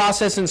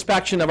in-process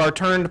inspection of our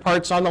turned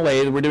parts on the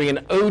lathe, we're doing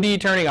an OD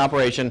turning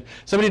operation.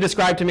 Somebody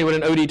describe to me what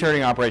an OD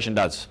turning operation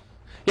does.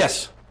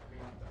 Yes?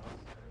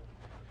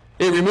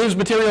 It removes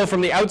material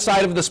from the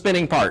outside of the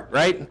spinning part,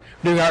 right?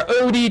 We're doing our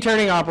OD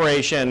turning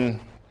operation.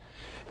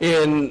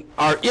 In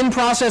our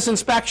in-process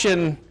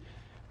inspection,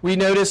 we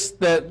notice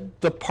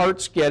that the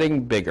part's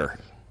getting bigger.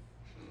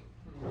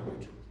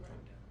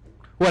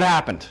 What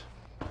happened?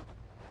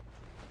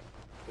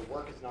 The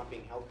work is not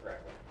being held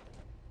correctly.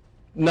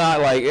 Not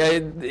like,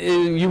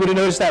 you would have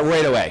noticed that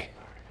right away.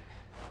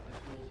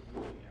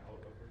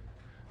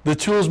 The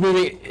tool's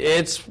moving,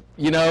 it's,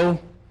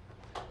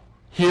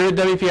 here at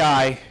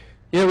WPI,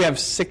 we have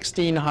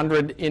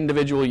 1,600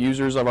 individual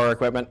users of our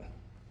equipment.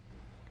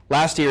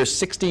 Last year,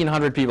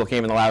 1,600 people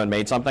came in the lab and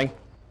made something.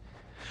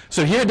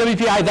 So here at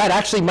WPI, that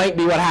actually might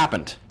be what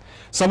happened.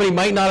 Somebody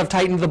might not have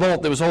tightened the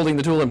bolt that was holding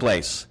the tool in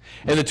place.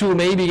 And the tool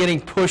may be getting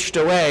pushed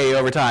away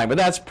over time, but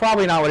that's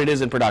probably not what it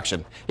is in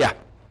production. Yeah?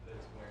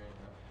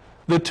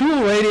 The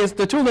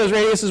tool nose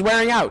radius is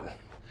wearing out.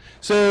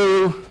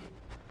 So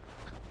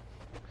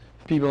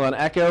people on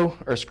Echo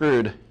are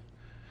screwed,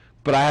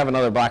 but I have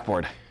another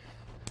blackboard.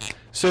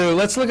 So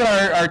let's look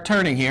at our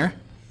turning here.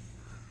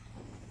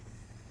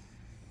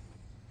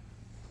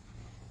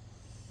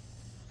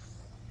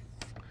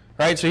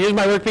 Right, so here's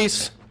my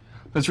workpiece.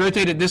 Let's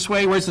rotate it this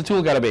way. Where's the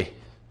tool got to be?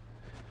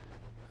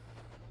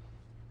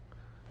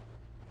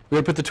 We're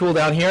going to put the tool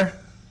down here.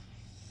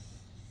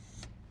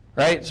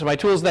 Right, so my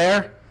tool's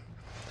there,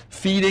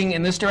 feeding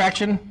in this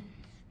direction.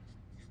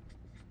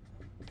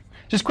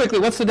 Just quickly,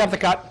 what's the depth of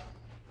cut?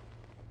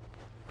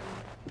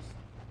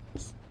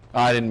 Oh,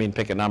 I didn't mean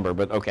pick a number,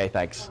 but okay,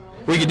 thanks.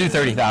 We could do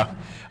 30 thou.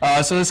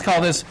 So let's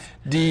call this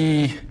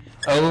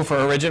DO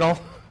for original.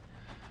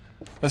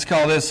 Let's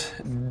call this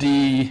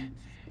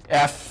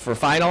DF for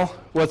final.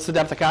 What's the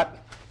depth of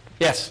cut?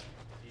 Yes?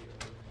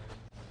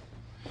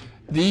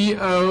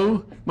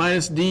 DO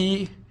minus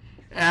DF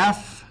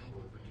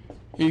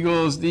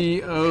equals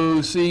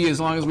DOC,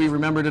 as long as we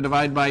remember to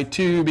divide by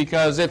 2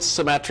 because it's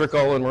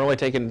symmetrical and we're only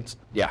taking,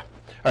 yeah.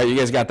 All right, you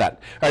guys got that.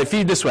 All right,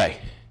 feed this way.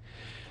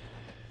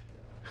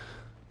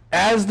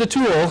 As the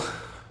tool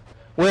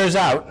wears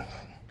out,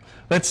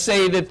 let's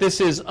say that this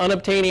is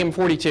unobtainium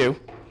 42,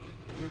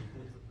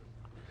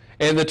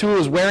 and the tool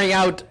is wearing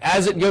out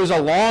as it goes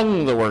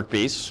along the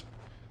workpiece.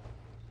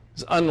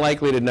 It's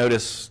unlikely to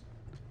notice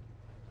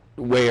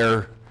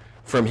wear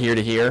from here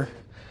to here.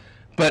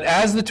 But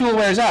as the tool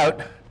wears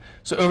out,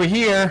 so over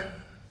here,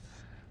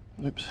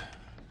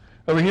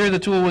 over here the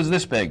tool was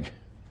this big.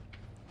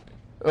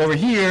 Over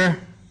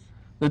here,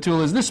 the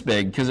tool is this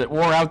big because it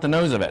wore out the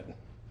nose of it.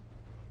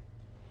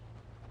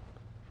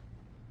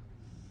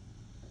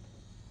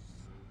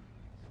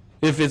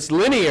 If it's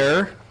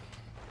linear,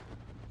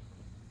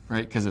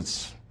 right, because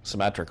it's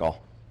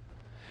symmetrical,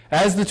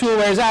 as the tool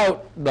wears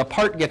out, the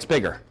part gets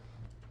bigger.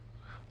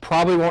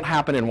 Probably won't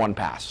happen in one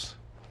pass,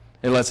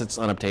 unless it's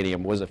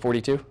unobtainium. Was it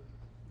 42?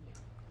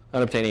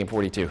 Unobtainium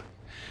 42.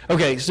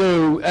 Okay,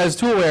 so as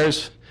tool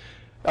wears,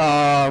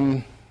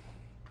 what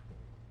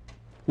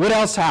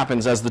else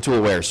happens as the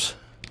tool wears?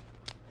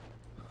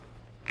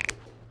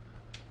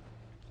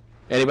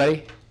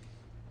 Anybody?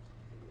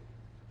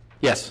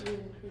 Yes? You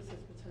increase the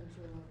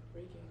potential of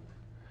breaking.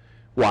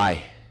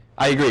 Why?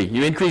 I agree.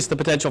 You increase the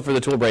potential for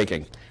the tool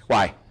breaking.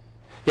 Why?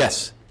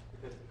 Yes?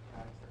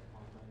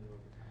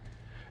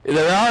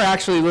 There are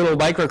actually little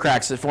micro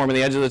cracks that form in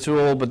the edge of the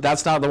tool, but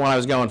that's not the one I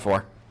was going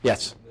for.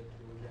 Yes?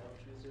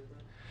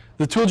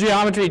 The tool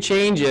geometry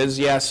changes,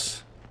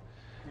 yes.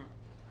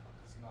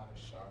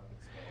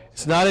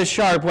 It's not as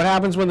sharp. What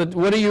happens when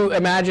what do you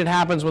imagine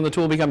happens when the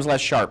tool becomes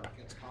less sharp?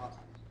 It's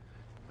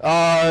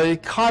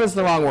caught. Caught is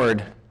the wrong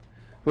word.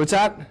 What's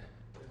that?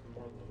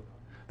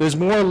 There's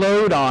more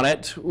load on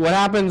it. What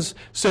happens,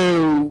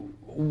 so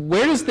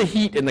where does the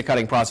heat in the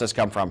cutting process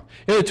come from?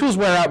 You know, the tools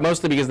wear out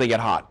mostly because they get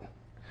hot.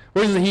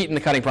 Where does the heat in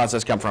the cutting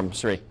process come from,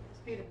 Sri?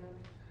 Speed of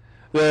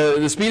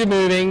moving. The speed of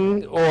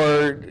moving,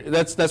 or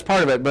that's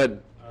part of it, but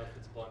If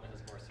it's blunt, it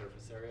has more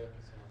surface area.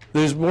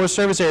 there's more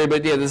surface area,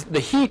 but yeah, the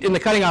heat in the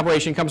cutting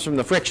operation comes from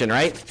the friction,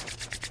 right?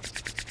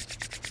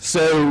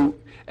 So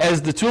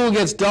as the tool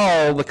gets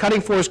dull, the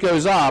cutting force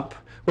goes up.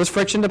 What's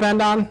friction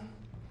depend on?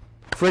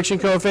 Friction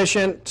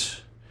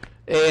coefficient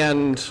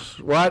and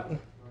what?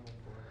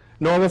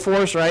 Normal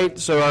force, right?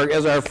 So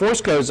as our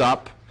force goes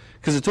up,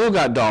 because the tool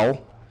got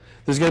dull,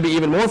 there's going to be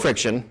even more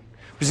friction,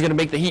 which is going to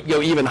make the heat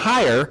go even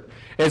higher,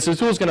 and so the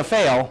tool's going to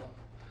fail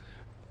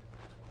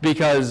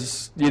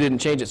because you didn't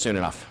change it soon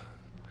enough.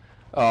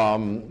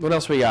 What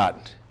else we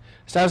got?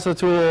 Status of the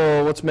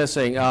tool, what's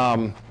missing?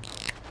 Time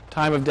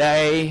of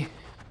day.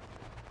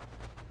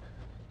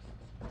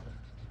 Or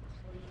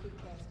you could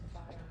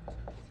classify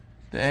them.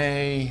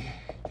 Day.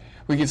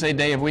 We could say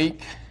day of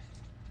week.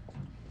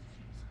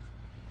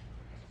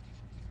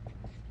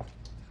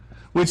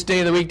 Which day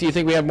of the week do you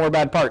think we have more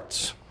bad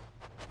parts?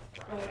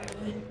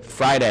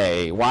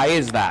 Friday. Why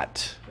is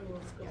that?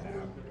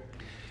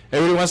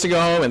 Everybody wants to go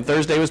home, and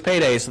Thursday was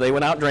payday, so they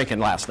went out drinking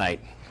last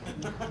night.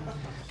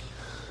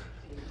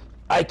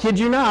 I kid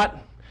you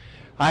not.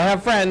 I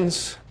have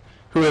friends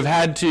who have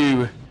had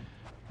to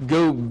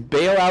go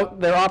bail out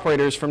their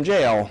operators from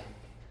jail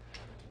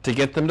to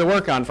get them to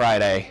work on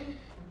Friday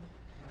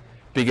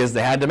because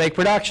they had to make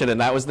production, and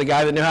that was the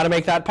guy that knew how to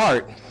make that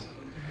part.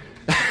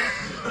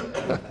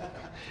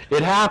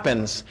 It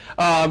happens.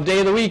 Day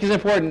of the week is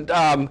important.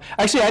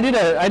 Actually,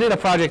 I did a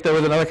project there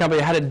with another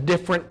company that had a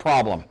different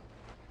problem.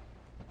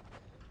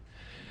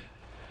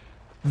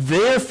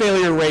 Their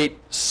failure rate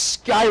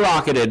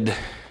skyrocketed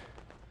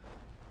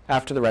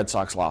after the Red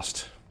Sox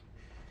lost.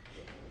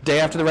 Day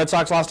after the Red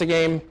Sox lost a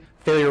game,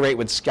 failure rate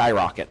would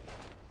skyrocket.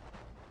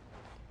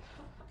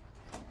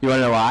 You want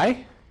to know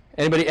why?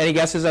 Anybody? Any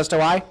guesses as to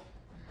why?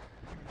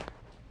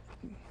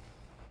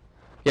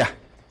 Yeah.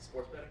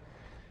 Sports betting?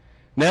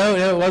 No,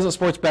 it wasn't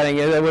sports betting.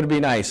 That would be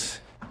nice.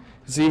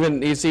 It's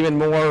even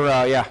more.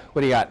 Yeah.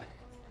 What do you got?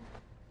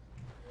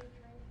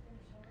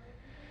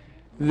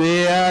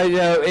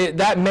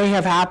 That may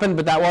have happened,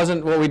 but that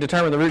wasn't what we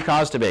determined the root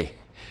cause to be.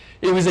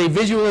 It was a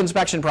visual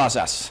inspection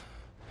process.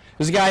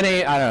 There's a guy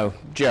named, I don't know,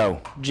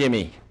 Joe,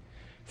 Jimmy,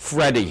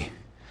 Freddie.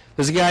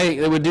 There's a guy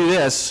that would do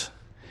this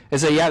and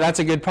say, yeah, that's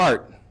a good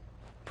part.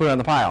 Put it on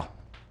the pile.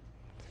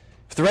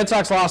 If the Red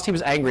Sox lost, he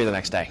was angry the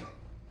next day.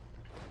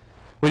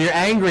 When you're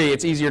angry,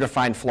 it's easier to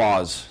find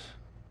flaws.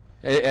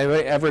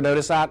 Anybody ever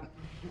notice that?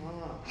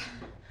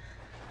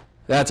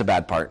 That's a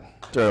bad part.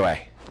 Throw it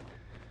away.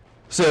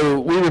 So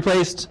we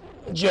replaced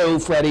Joe,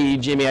 Freddie,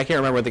 Jimmy, I can't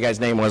remember what the guy's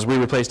name was. We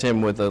replaced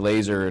him with a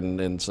laser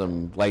and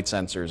some light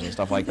sensors and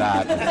stuff like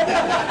that.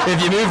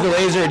 If you move the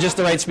laser at just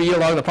the right speed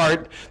along the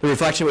part, the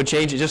reflection would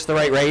change at just the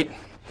right rate.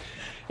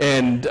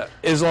 And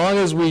as long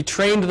as we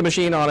trained the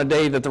machine on a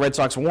day that the Red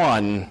Sox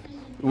won,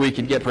 we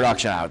could get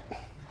production out.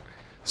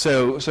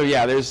 So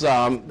yeah, there's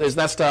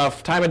that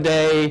stuff. Time of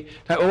day.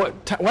 Why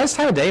does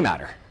time of day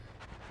matter?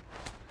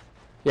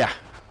 Yeah.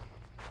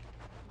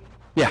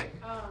 Yeah.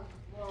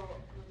 Well,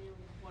 when you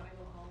want to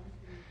go home,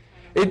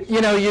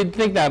 you kind of You'd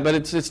think that, but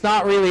it's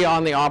not really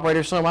on the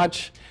operator so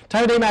much.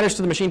 Time of day matters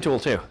to the machine tool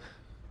too.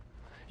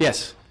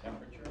 Yes.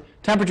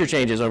 Temperature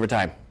changes over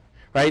time,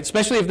 right?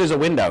 Especially if there's a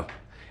window.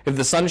 If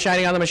the sun's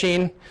shining on the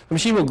machine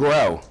will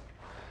grow.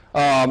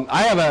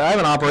 I have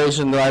an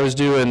operation that I was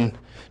doing.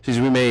 Geez,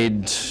 we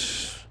made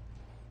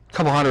a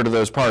couple hundred of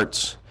those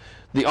parts.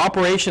 The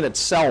operation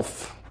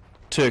itself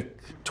took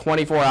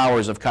 24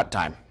 hours of cut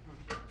time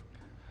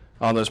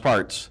on those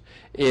parts.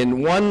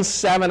 In one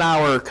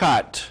 7-hour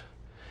cut,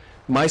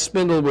 my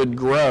spindle would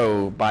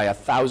grow by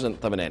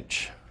 1/1000th of an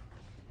inch.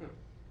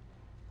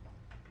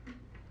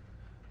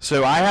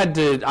 So I had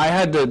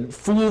to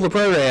fool the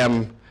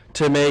program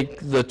to make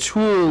the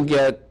tool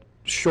get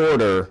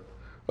shorter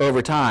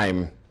over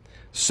time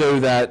so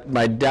that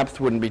my depth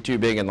wouldn't be too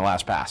big in the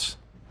last pass.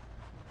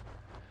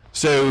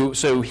 So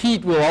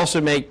heat will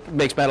also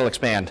makes metal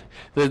expand.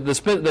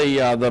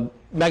 The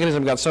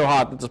mechanism got so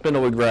hot that the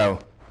spindle would grow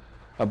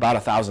about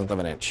 1/1000th of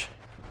an inch,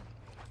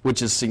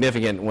 which is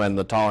significant when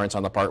the tolerance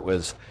on the part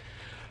was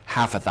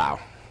 1/2 thou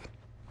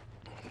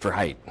for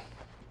height.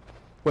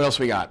 What else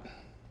we got?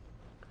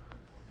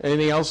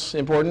 Anything else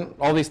important?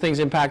 All these things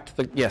impact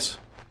the, yes?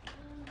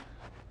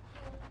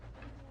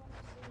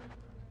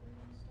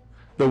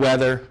 The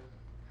weather.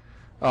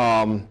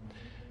 Yeah,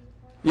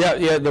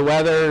 the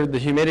weather, the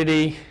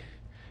humidity.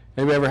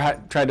 Anybody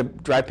ever tried to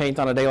dry paint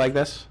on a day like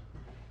this?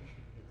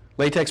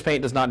 Latex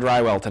paint does not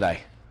dry well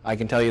today. I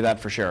can tell you that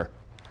for sure.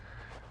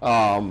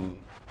 All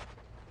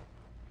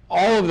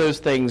of those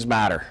things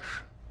matter.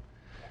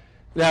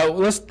 Now,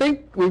 let's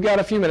think, we've got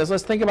a few minutes,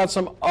 let's think about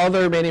some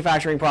other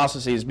manufacturing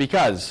processes,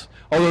 because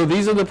although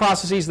these are the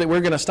processes that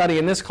we're going to study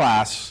in this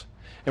class,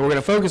 and we're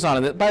going to focus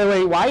on it. By the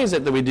way, why is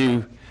it that we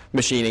do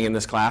machining in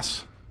this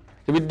class?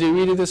 Did we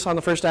do this on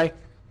the first day?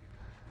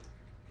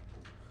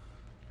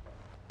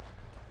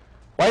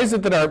 Why is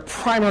it that our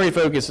primary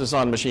focus is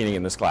on machining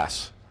in this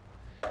class?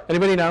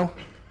 Anybody know?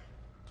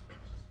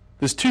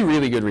 There's two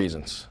really good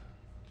reasons.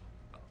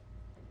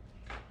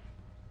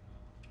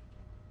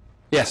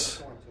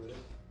 Yes?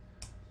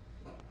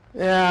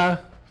 Yeah,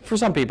 for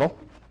some people.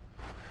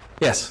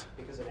 Yes?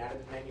 Because in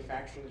additive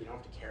manufacturing, you don't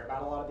have to care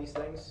about a lot of these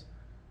things?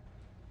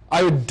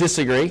 I would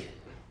disagree.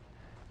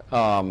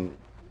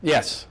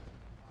 Yes?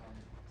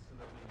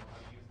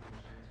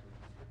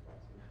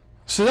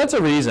 So that's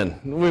a reason.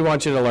 We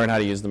want you to learn how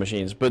to use the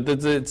machines. But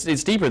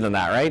it's deeper than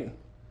that, right?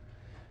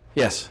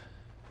 Yes?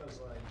 Because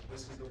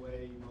this is the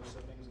way most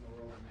of the things in the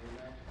world are made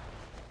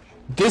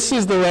now. This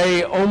is the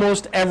way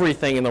almost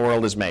everything in the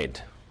world is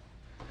made.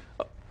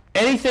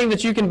 Anything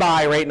that you can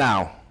buy right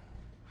now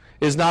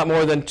is not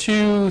more than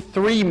 2,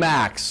 3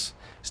 max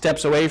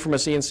steps away from a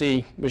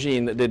CNC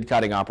machine that did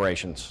cutting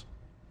operations.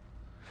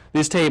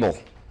 This table.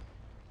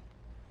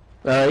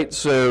 All right,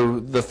 so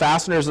the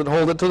fasteners that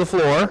hold it to the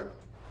floor,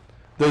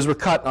 those were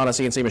cut on a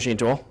CNC machine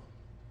tool.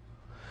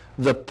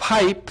 The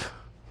pipe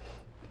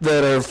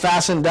that are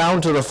fastened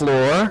down to the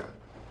floor,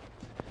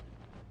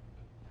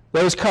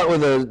 that was cut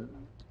with a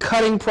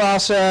cutting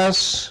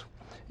process.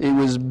 It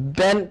was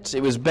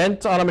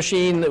bent on a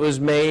machine that was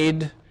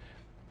made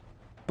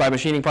by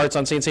machining parts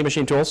on CNC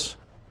machine tools.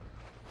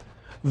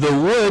 The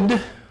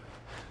wood,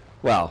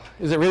 well,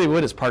 is it really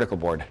wood? It's particle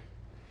board.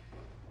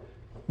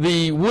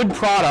 The wood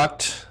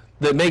product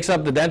that makes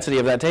up the density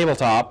of that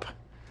tabletop,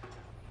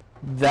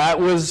 that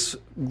was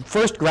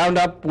first ground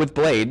up with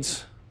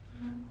blades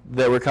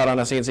that were cut on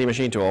a CNC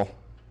machine tool.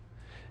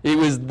 It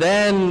was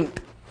then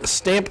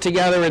stamped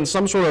together in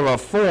some sort of a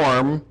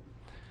form.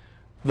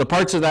 The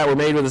parts of that were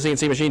made with a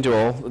CNC machine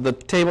tool. The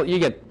table, you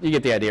get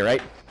the idea,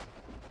 right?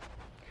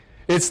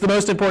 It's the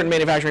most important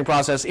manufacturing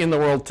process in the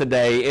world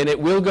today, and it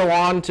will go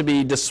on to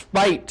be,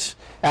 despite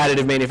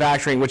additive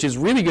manufacturing, which is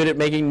really good at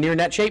making near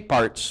net shape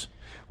parts,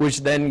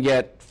 which then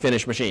get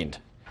finished machined.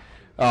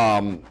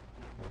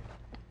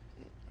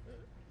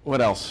 What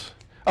else?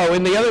 Oh,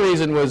 and the other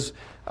reason was,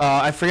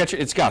 I forget,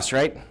 it's Gus,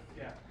 right?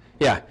 Yeah.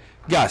 Yeah,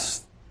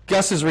 Gus.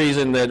 Gus's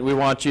reason that we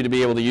want you to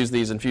be able to use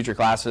these in future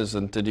classes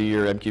and to do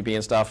your MQP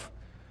and stuff.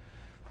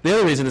 The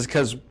other reason is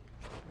because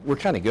we're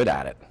kind of good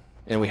at it,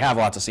 and we have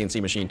lots of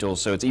CNC machine tools,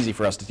 so it's easy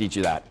for us to teach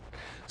you that.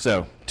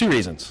 So, 2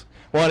 reasons.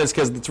 1 is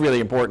because it's really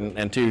important,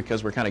 and 2,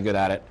 because we're kind of good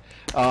at it.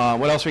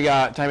 What else we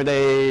got? Time of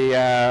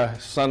day,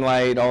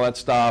 sunlight, all that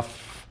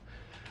stuff.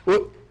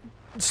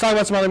 Let's talk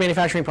about some other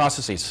manufacturing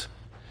processes.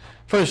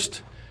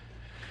 First,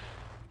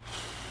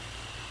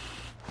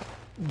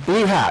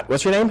 blue hat.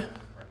 What's your name?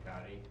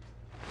 Arcadi.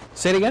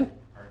 Say it again?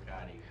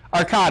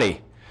 Arcadi. Arcadi.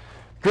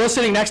 Girl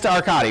sitting next to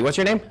Arcadi. What's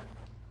your name?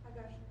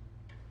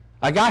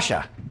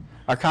 Agasha.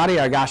 Arcadi,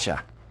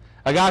 Agasha.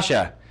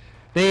 Agasha.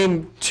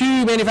 Name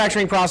 2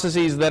 manufacturing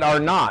processes that are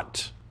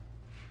not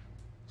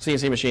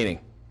CNC machining.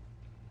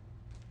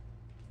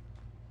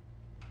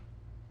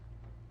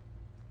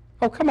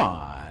 Oh, come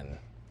on.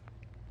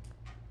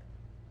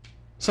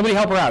 Somebody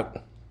help her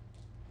out.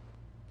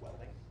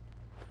 Welding.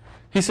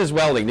 He says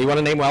welding. Do you want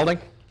to name welding?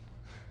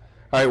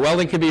 All right,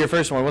 welding could be your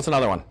first one. What's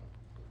another one?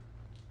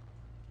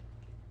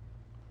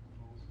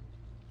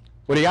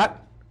 What do you got?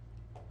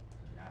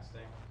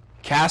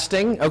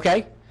 Casting,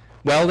 okay.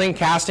 Welding,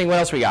 casting, what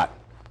else we got?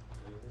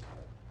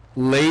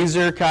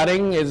 Laser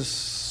cutting is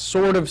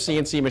sort of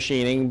CNC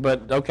machining,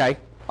 but okay,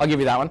 I'll give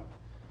you that one.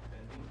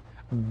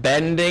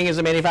 Bending is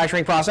a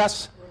manufacturing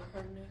process.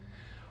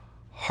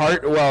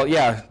 Well,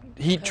 yeah,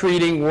 heat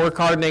treating, work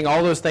hardening,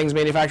 all those things,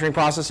 manufacturing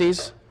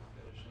processes.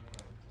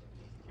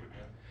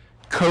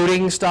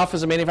 Coating stuff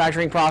is a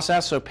manufacturing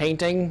process, so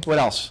painting, what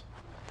else?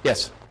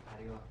 Yes?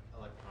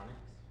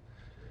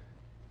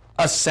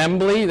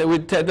 Assembly,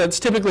 that's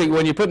typically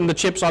when you're putting the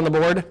chips on the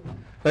board.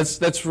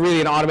 That's really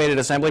an automated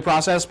assembly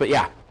process, but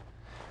yeah.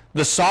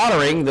 The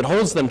soldering that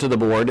holds them to the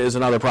board is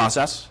another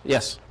process.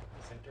 Yes?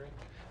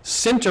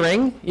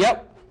 Sintering,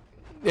 yep.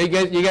 You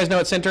guys know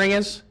what sintering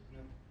is?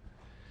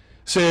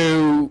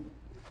 So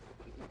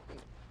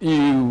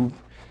you'll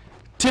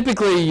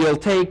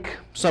take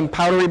some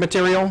powdery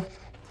material,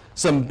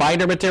 some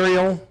binder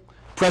material,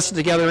 press it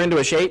together into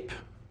a shape.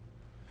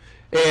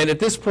 And at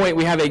this point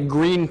we have a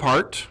green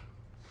part.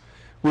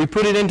 We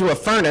put it into a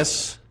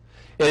furnace,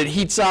 and it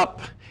heats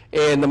up,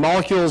 and the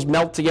molecules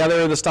melt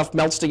together, the stuff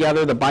melts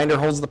together, the binder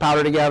holds the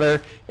powder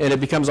together, and it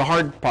becomes a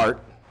hard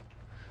part.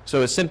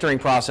 So a sintering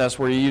process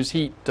where you use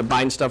heat to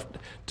bind stuff,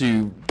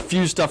 to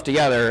fuse stuff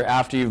together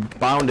after you've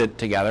bound it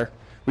together.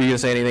 Were you going to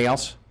say anything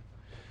else?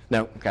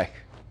 No? Okay.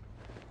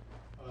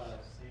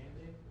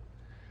 Sanding?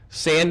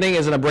 Sanding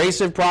is an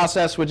abrasive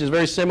process which is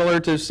very similar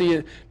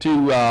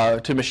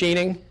to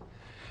machining.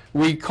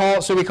 we call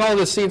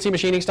this CNC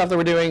machining stuff that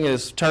we're doing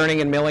is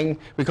turning and milling.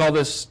 We call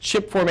this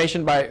chip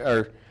formation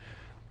or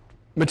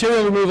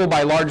material removal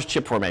by large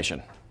chip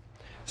formation.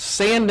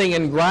 Sanding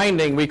and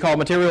grinding we call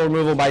material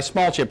removal by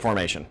small chip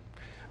formation.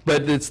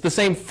 But it's the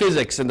same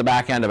physics in the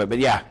back end of it. But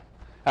yeah,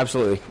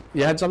 absolutely.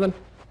 You had something?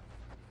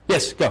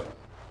 Yes, go.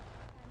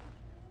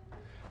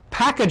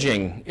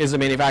 Packaging is a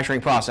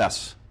manufacturing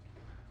process.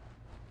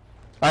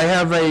 I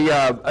have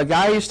a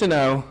guy I used to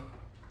know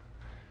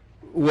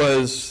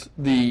was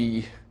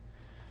the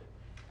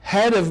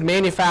head of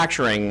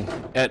manufacturing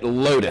at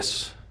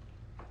Lotus,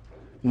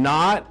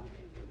 not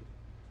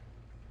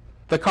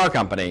the car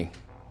company,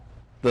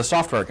 the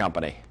software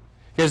company.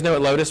 You guys know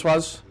what Lotus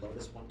was?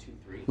 Lotus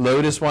 123.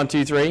 Lotus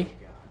 123.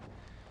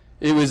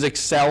 It was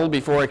Excel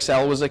before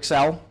Excel was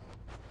Excel.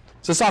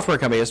 It's a software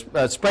company, a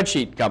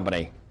spreadsheet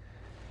company.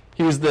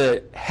 He was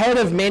the head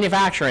of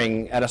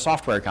manufacturing at a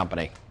software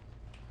company.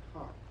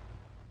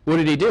 What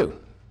did he do?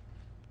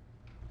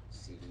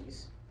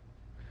 CDs.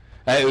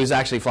 It was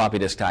actually floppy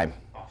disk time.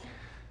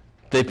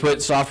 They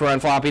put software on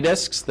floppy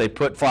disks. They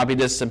put floppy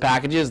disks in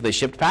packages. They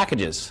shipped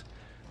packages.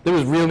 There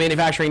was real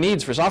manufacturing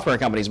needs for software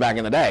companies back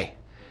in the day.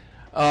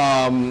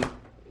 All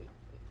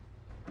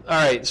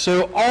right,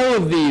 so all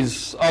of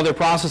these other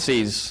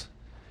processes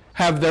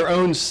have their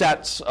own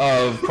sets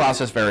of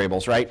process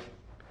variables, right?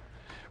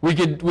 We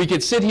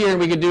could sit here and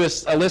we could do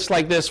a list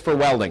like this for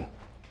welding,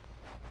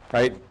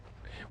 right?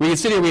 We could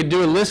sit here, we could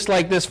do a list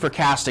like this for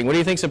casting. What do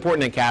you think is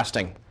important in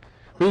casting?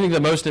 What do you think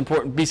the most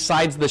important,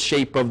 besides the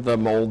shape of the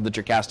mold that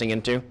you're casting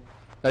into?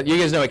 You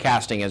guys know what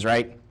casting is,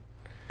 right?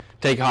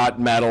 Take hot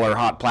metal or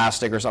hot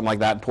plastic or something like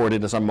that and pour it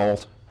into some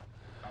mold.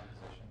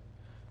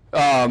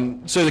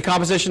 So the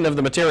composition of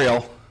the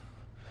material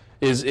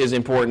is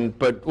important,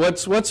 but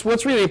what's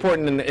really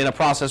important in a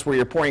process where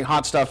you're pouring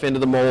hot stuff into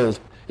the mold?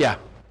 Yeah.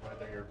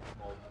 Whether your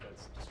mold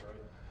gets destroyed.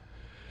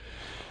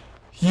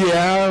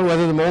 Yeah,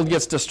 whether the mold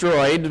gets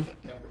destroyed.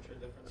 Temperature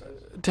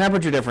differences.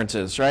 Temperature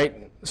differences,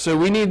 right? So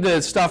we need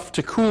the stuff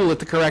to cool at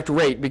the correct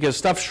rate because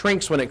stuff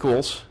shrinks when it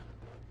cools.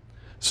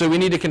 So we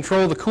need to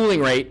control the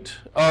cooling rate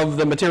of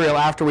the material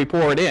after we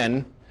pour it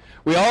in.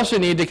 We also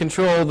need to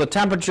control the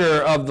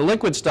temperature of the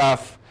liquid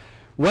stuff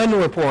when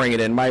we're pouring it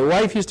in. My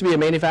wife used to be a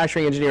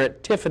manufacturing engineer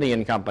at Tiffany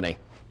and Company.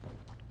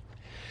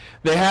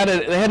 They had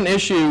an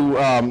issue,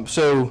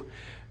 so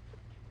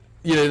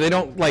they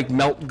don't like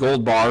melt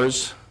gold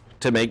bars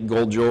to make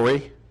gold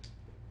jewelry.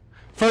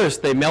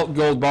 First, they melt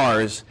gold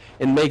bars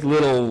and make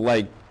little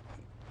like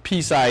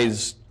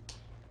pea-sized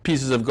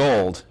pieces of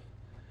gold,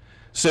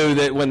 so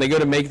that when they go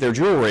to make their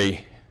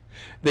jewelry,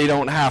 they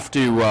don't have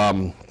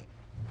to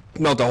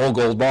melt a whole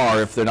gold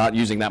bar if they're not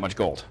using that much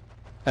gold.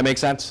 That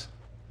makes sense?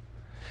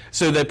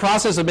 So the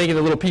process of making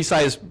the little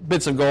pea-sized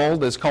bits of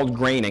gold is called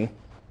graining.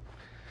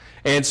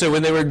 And so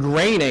when they were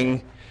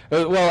graining,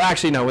 well,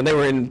 actually no, when they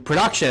were in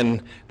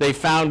production, they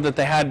found that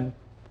they had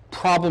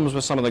problems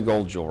with some of the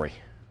gold jewelry.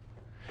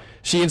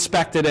 She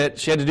inspected it.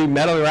 She had to do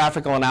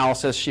metallographical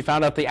analysis. She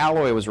found out the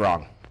alloy was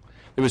wrong.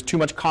 There was too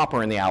much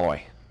copper in the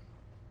alloy.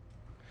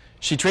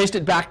 She traced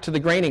it back to the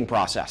graining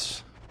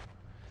process.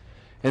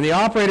 And the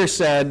operator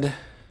said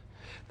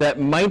that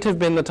might have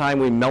been the time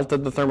we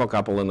melted the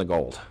thermocouple in the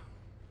gold.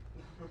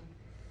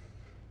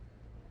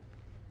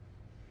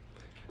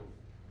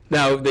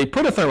 Now, they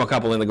put a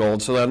thermocouple in the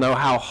gold so they'll know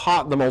how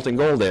hot the molten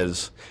gold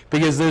is,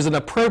 because there's an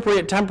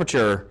appropriate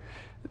temperature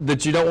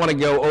that you don't want to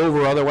go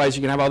over, otherwise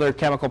you can have other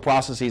chemical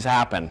processes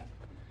happen.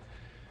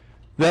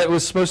 That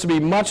was supposed to be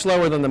much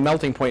lower than the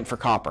melting point for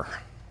copper.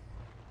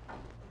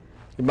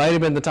 It might have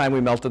been the time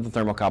we melted the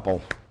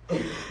thermocouple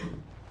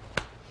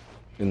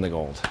in the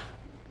gold.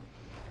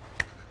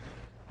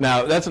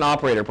 Now, that's an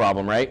operator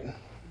problem, right?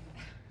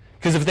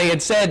 Because if they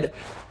had said,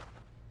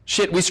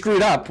 shit, we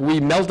screwed up, we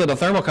melted a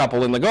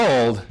thermocouple in the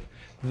gold,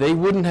 they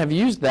wouldn't have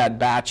used that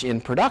batch in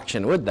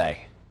production, would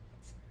they?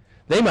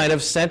 They might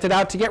have sent it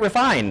out to get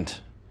refined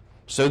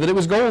so that it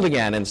was gold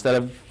again instead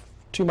of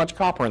too much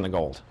copper in the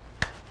gold.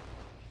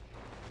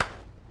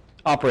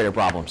 Operator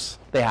problems,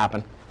 they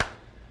happen.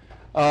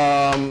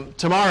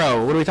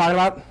 Tomorrow, what are we talking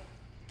about?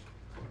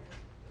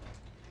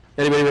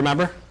 Anybody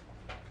remember?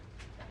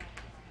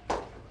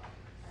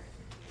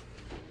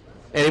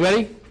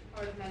 Anybody?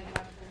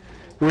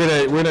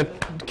 We're gonna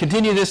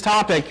continue this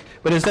topic,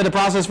 but instead of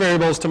process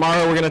variables,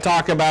 tomorrow we're going to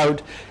talk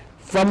about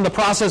from the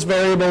process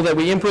variable that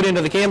we input into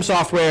the CAM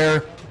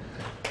software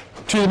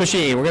to the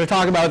machine. We're going to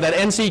talk about that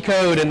NC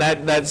code and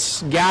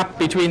that gap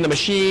between the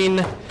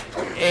machine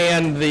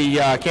and the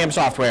CAM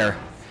software.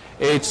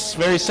 It's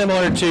very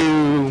similar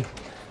to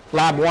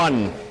Lab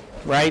 1,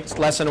 right? It's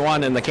lesson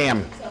 1 in the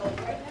CAM.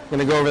 We're going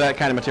to go over that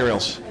kind of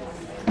materials,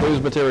 those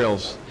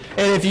materials.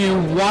 And if you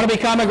want to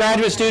become a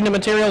graduate student in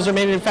materials or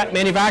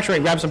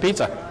manufacturing, grab some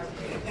pizza.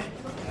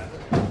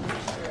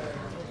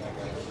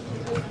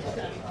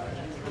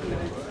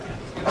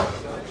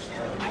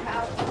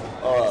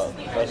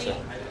 Professor.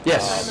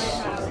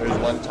 Yes. There was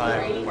one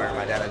time where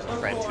my dad has a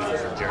friend who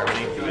was from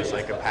Germany who was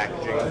like a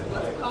packaging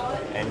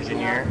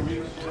engineer.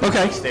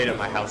 Okay. He stayed at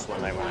my house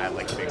one night when I had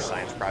like a big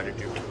science project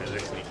due for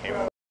physics, and he came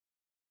over.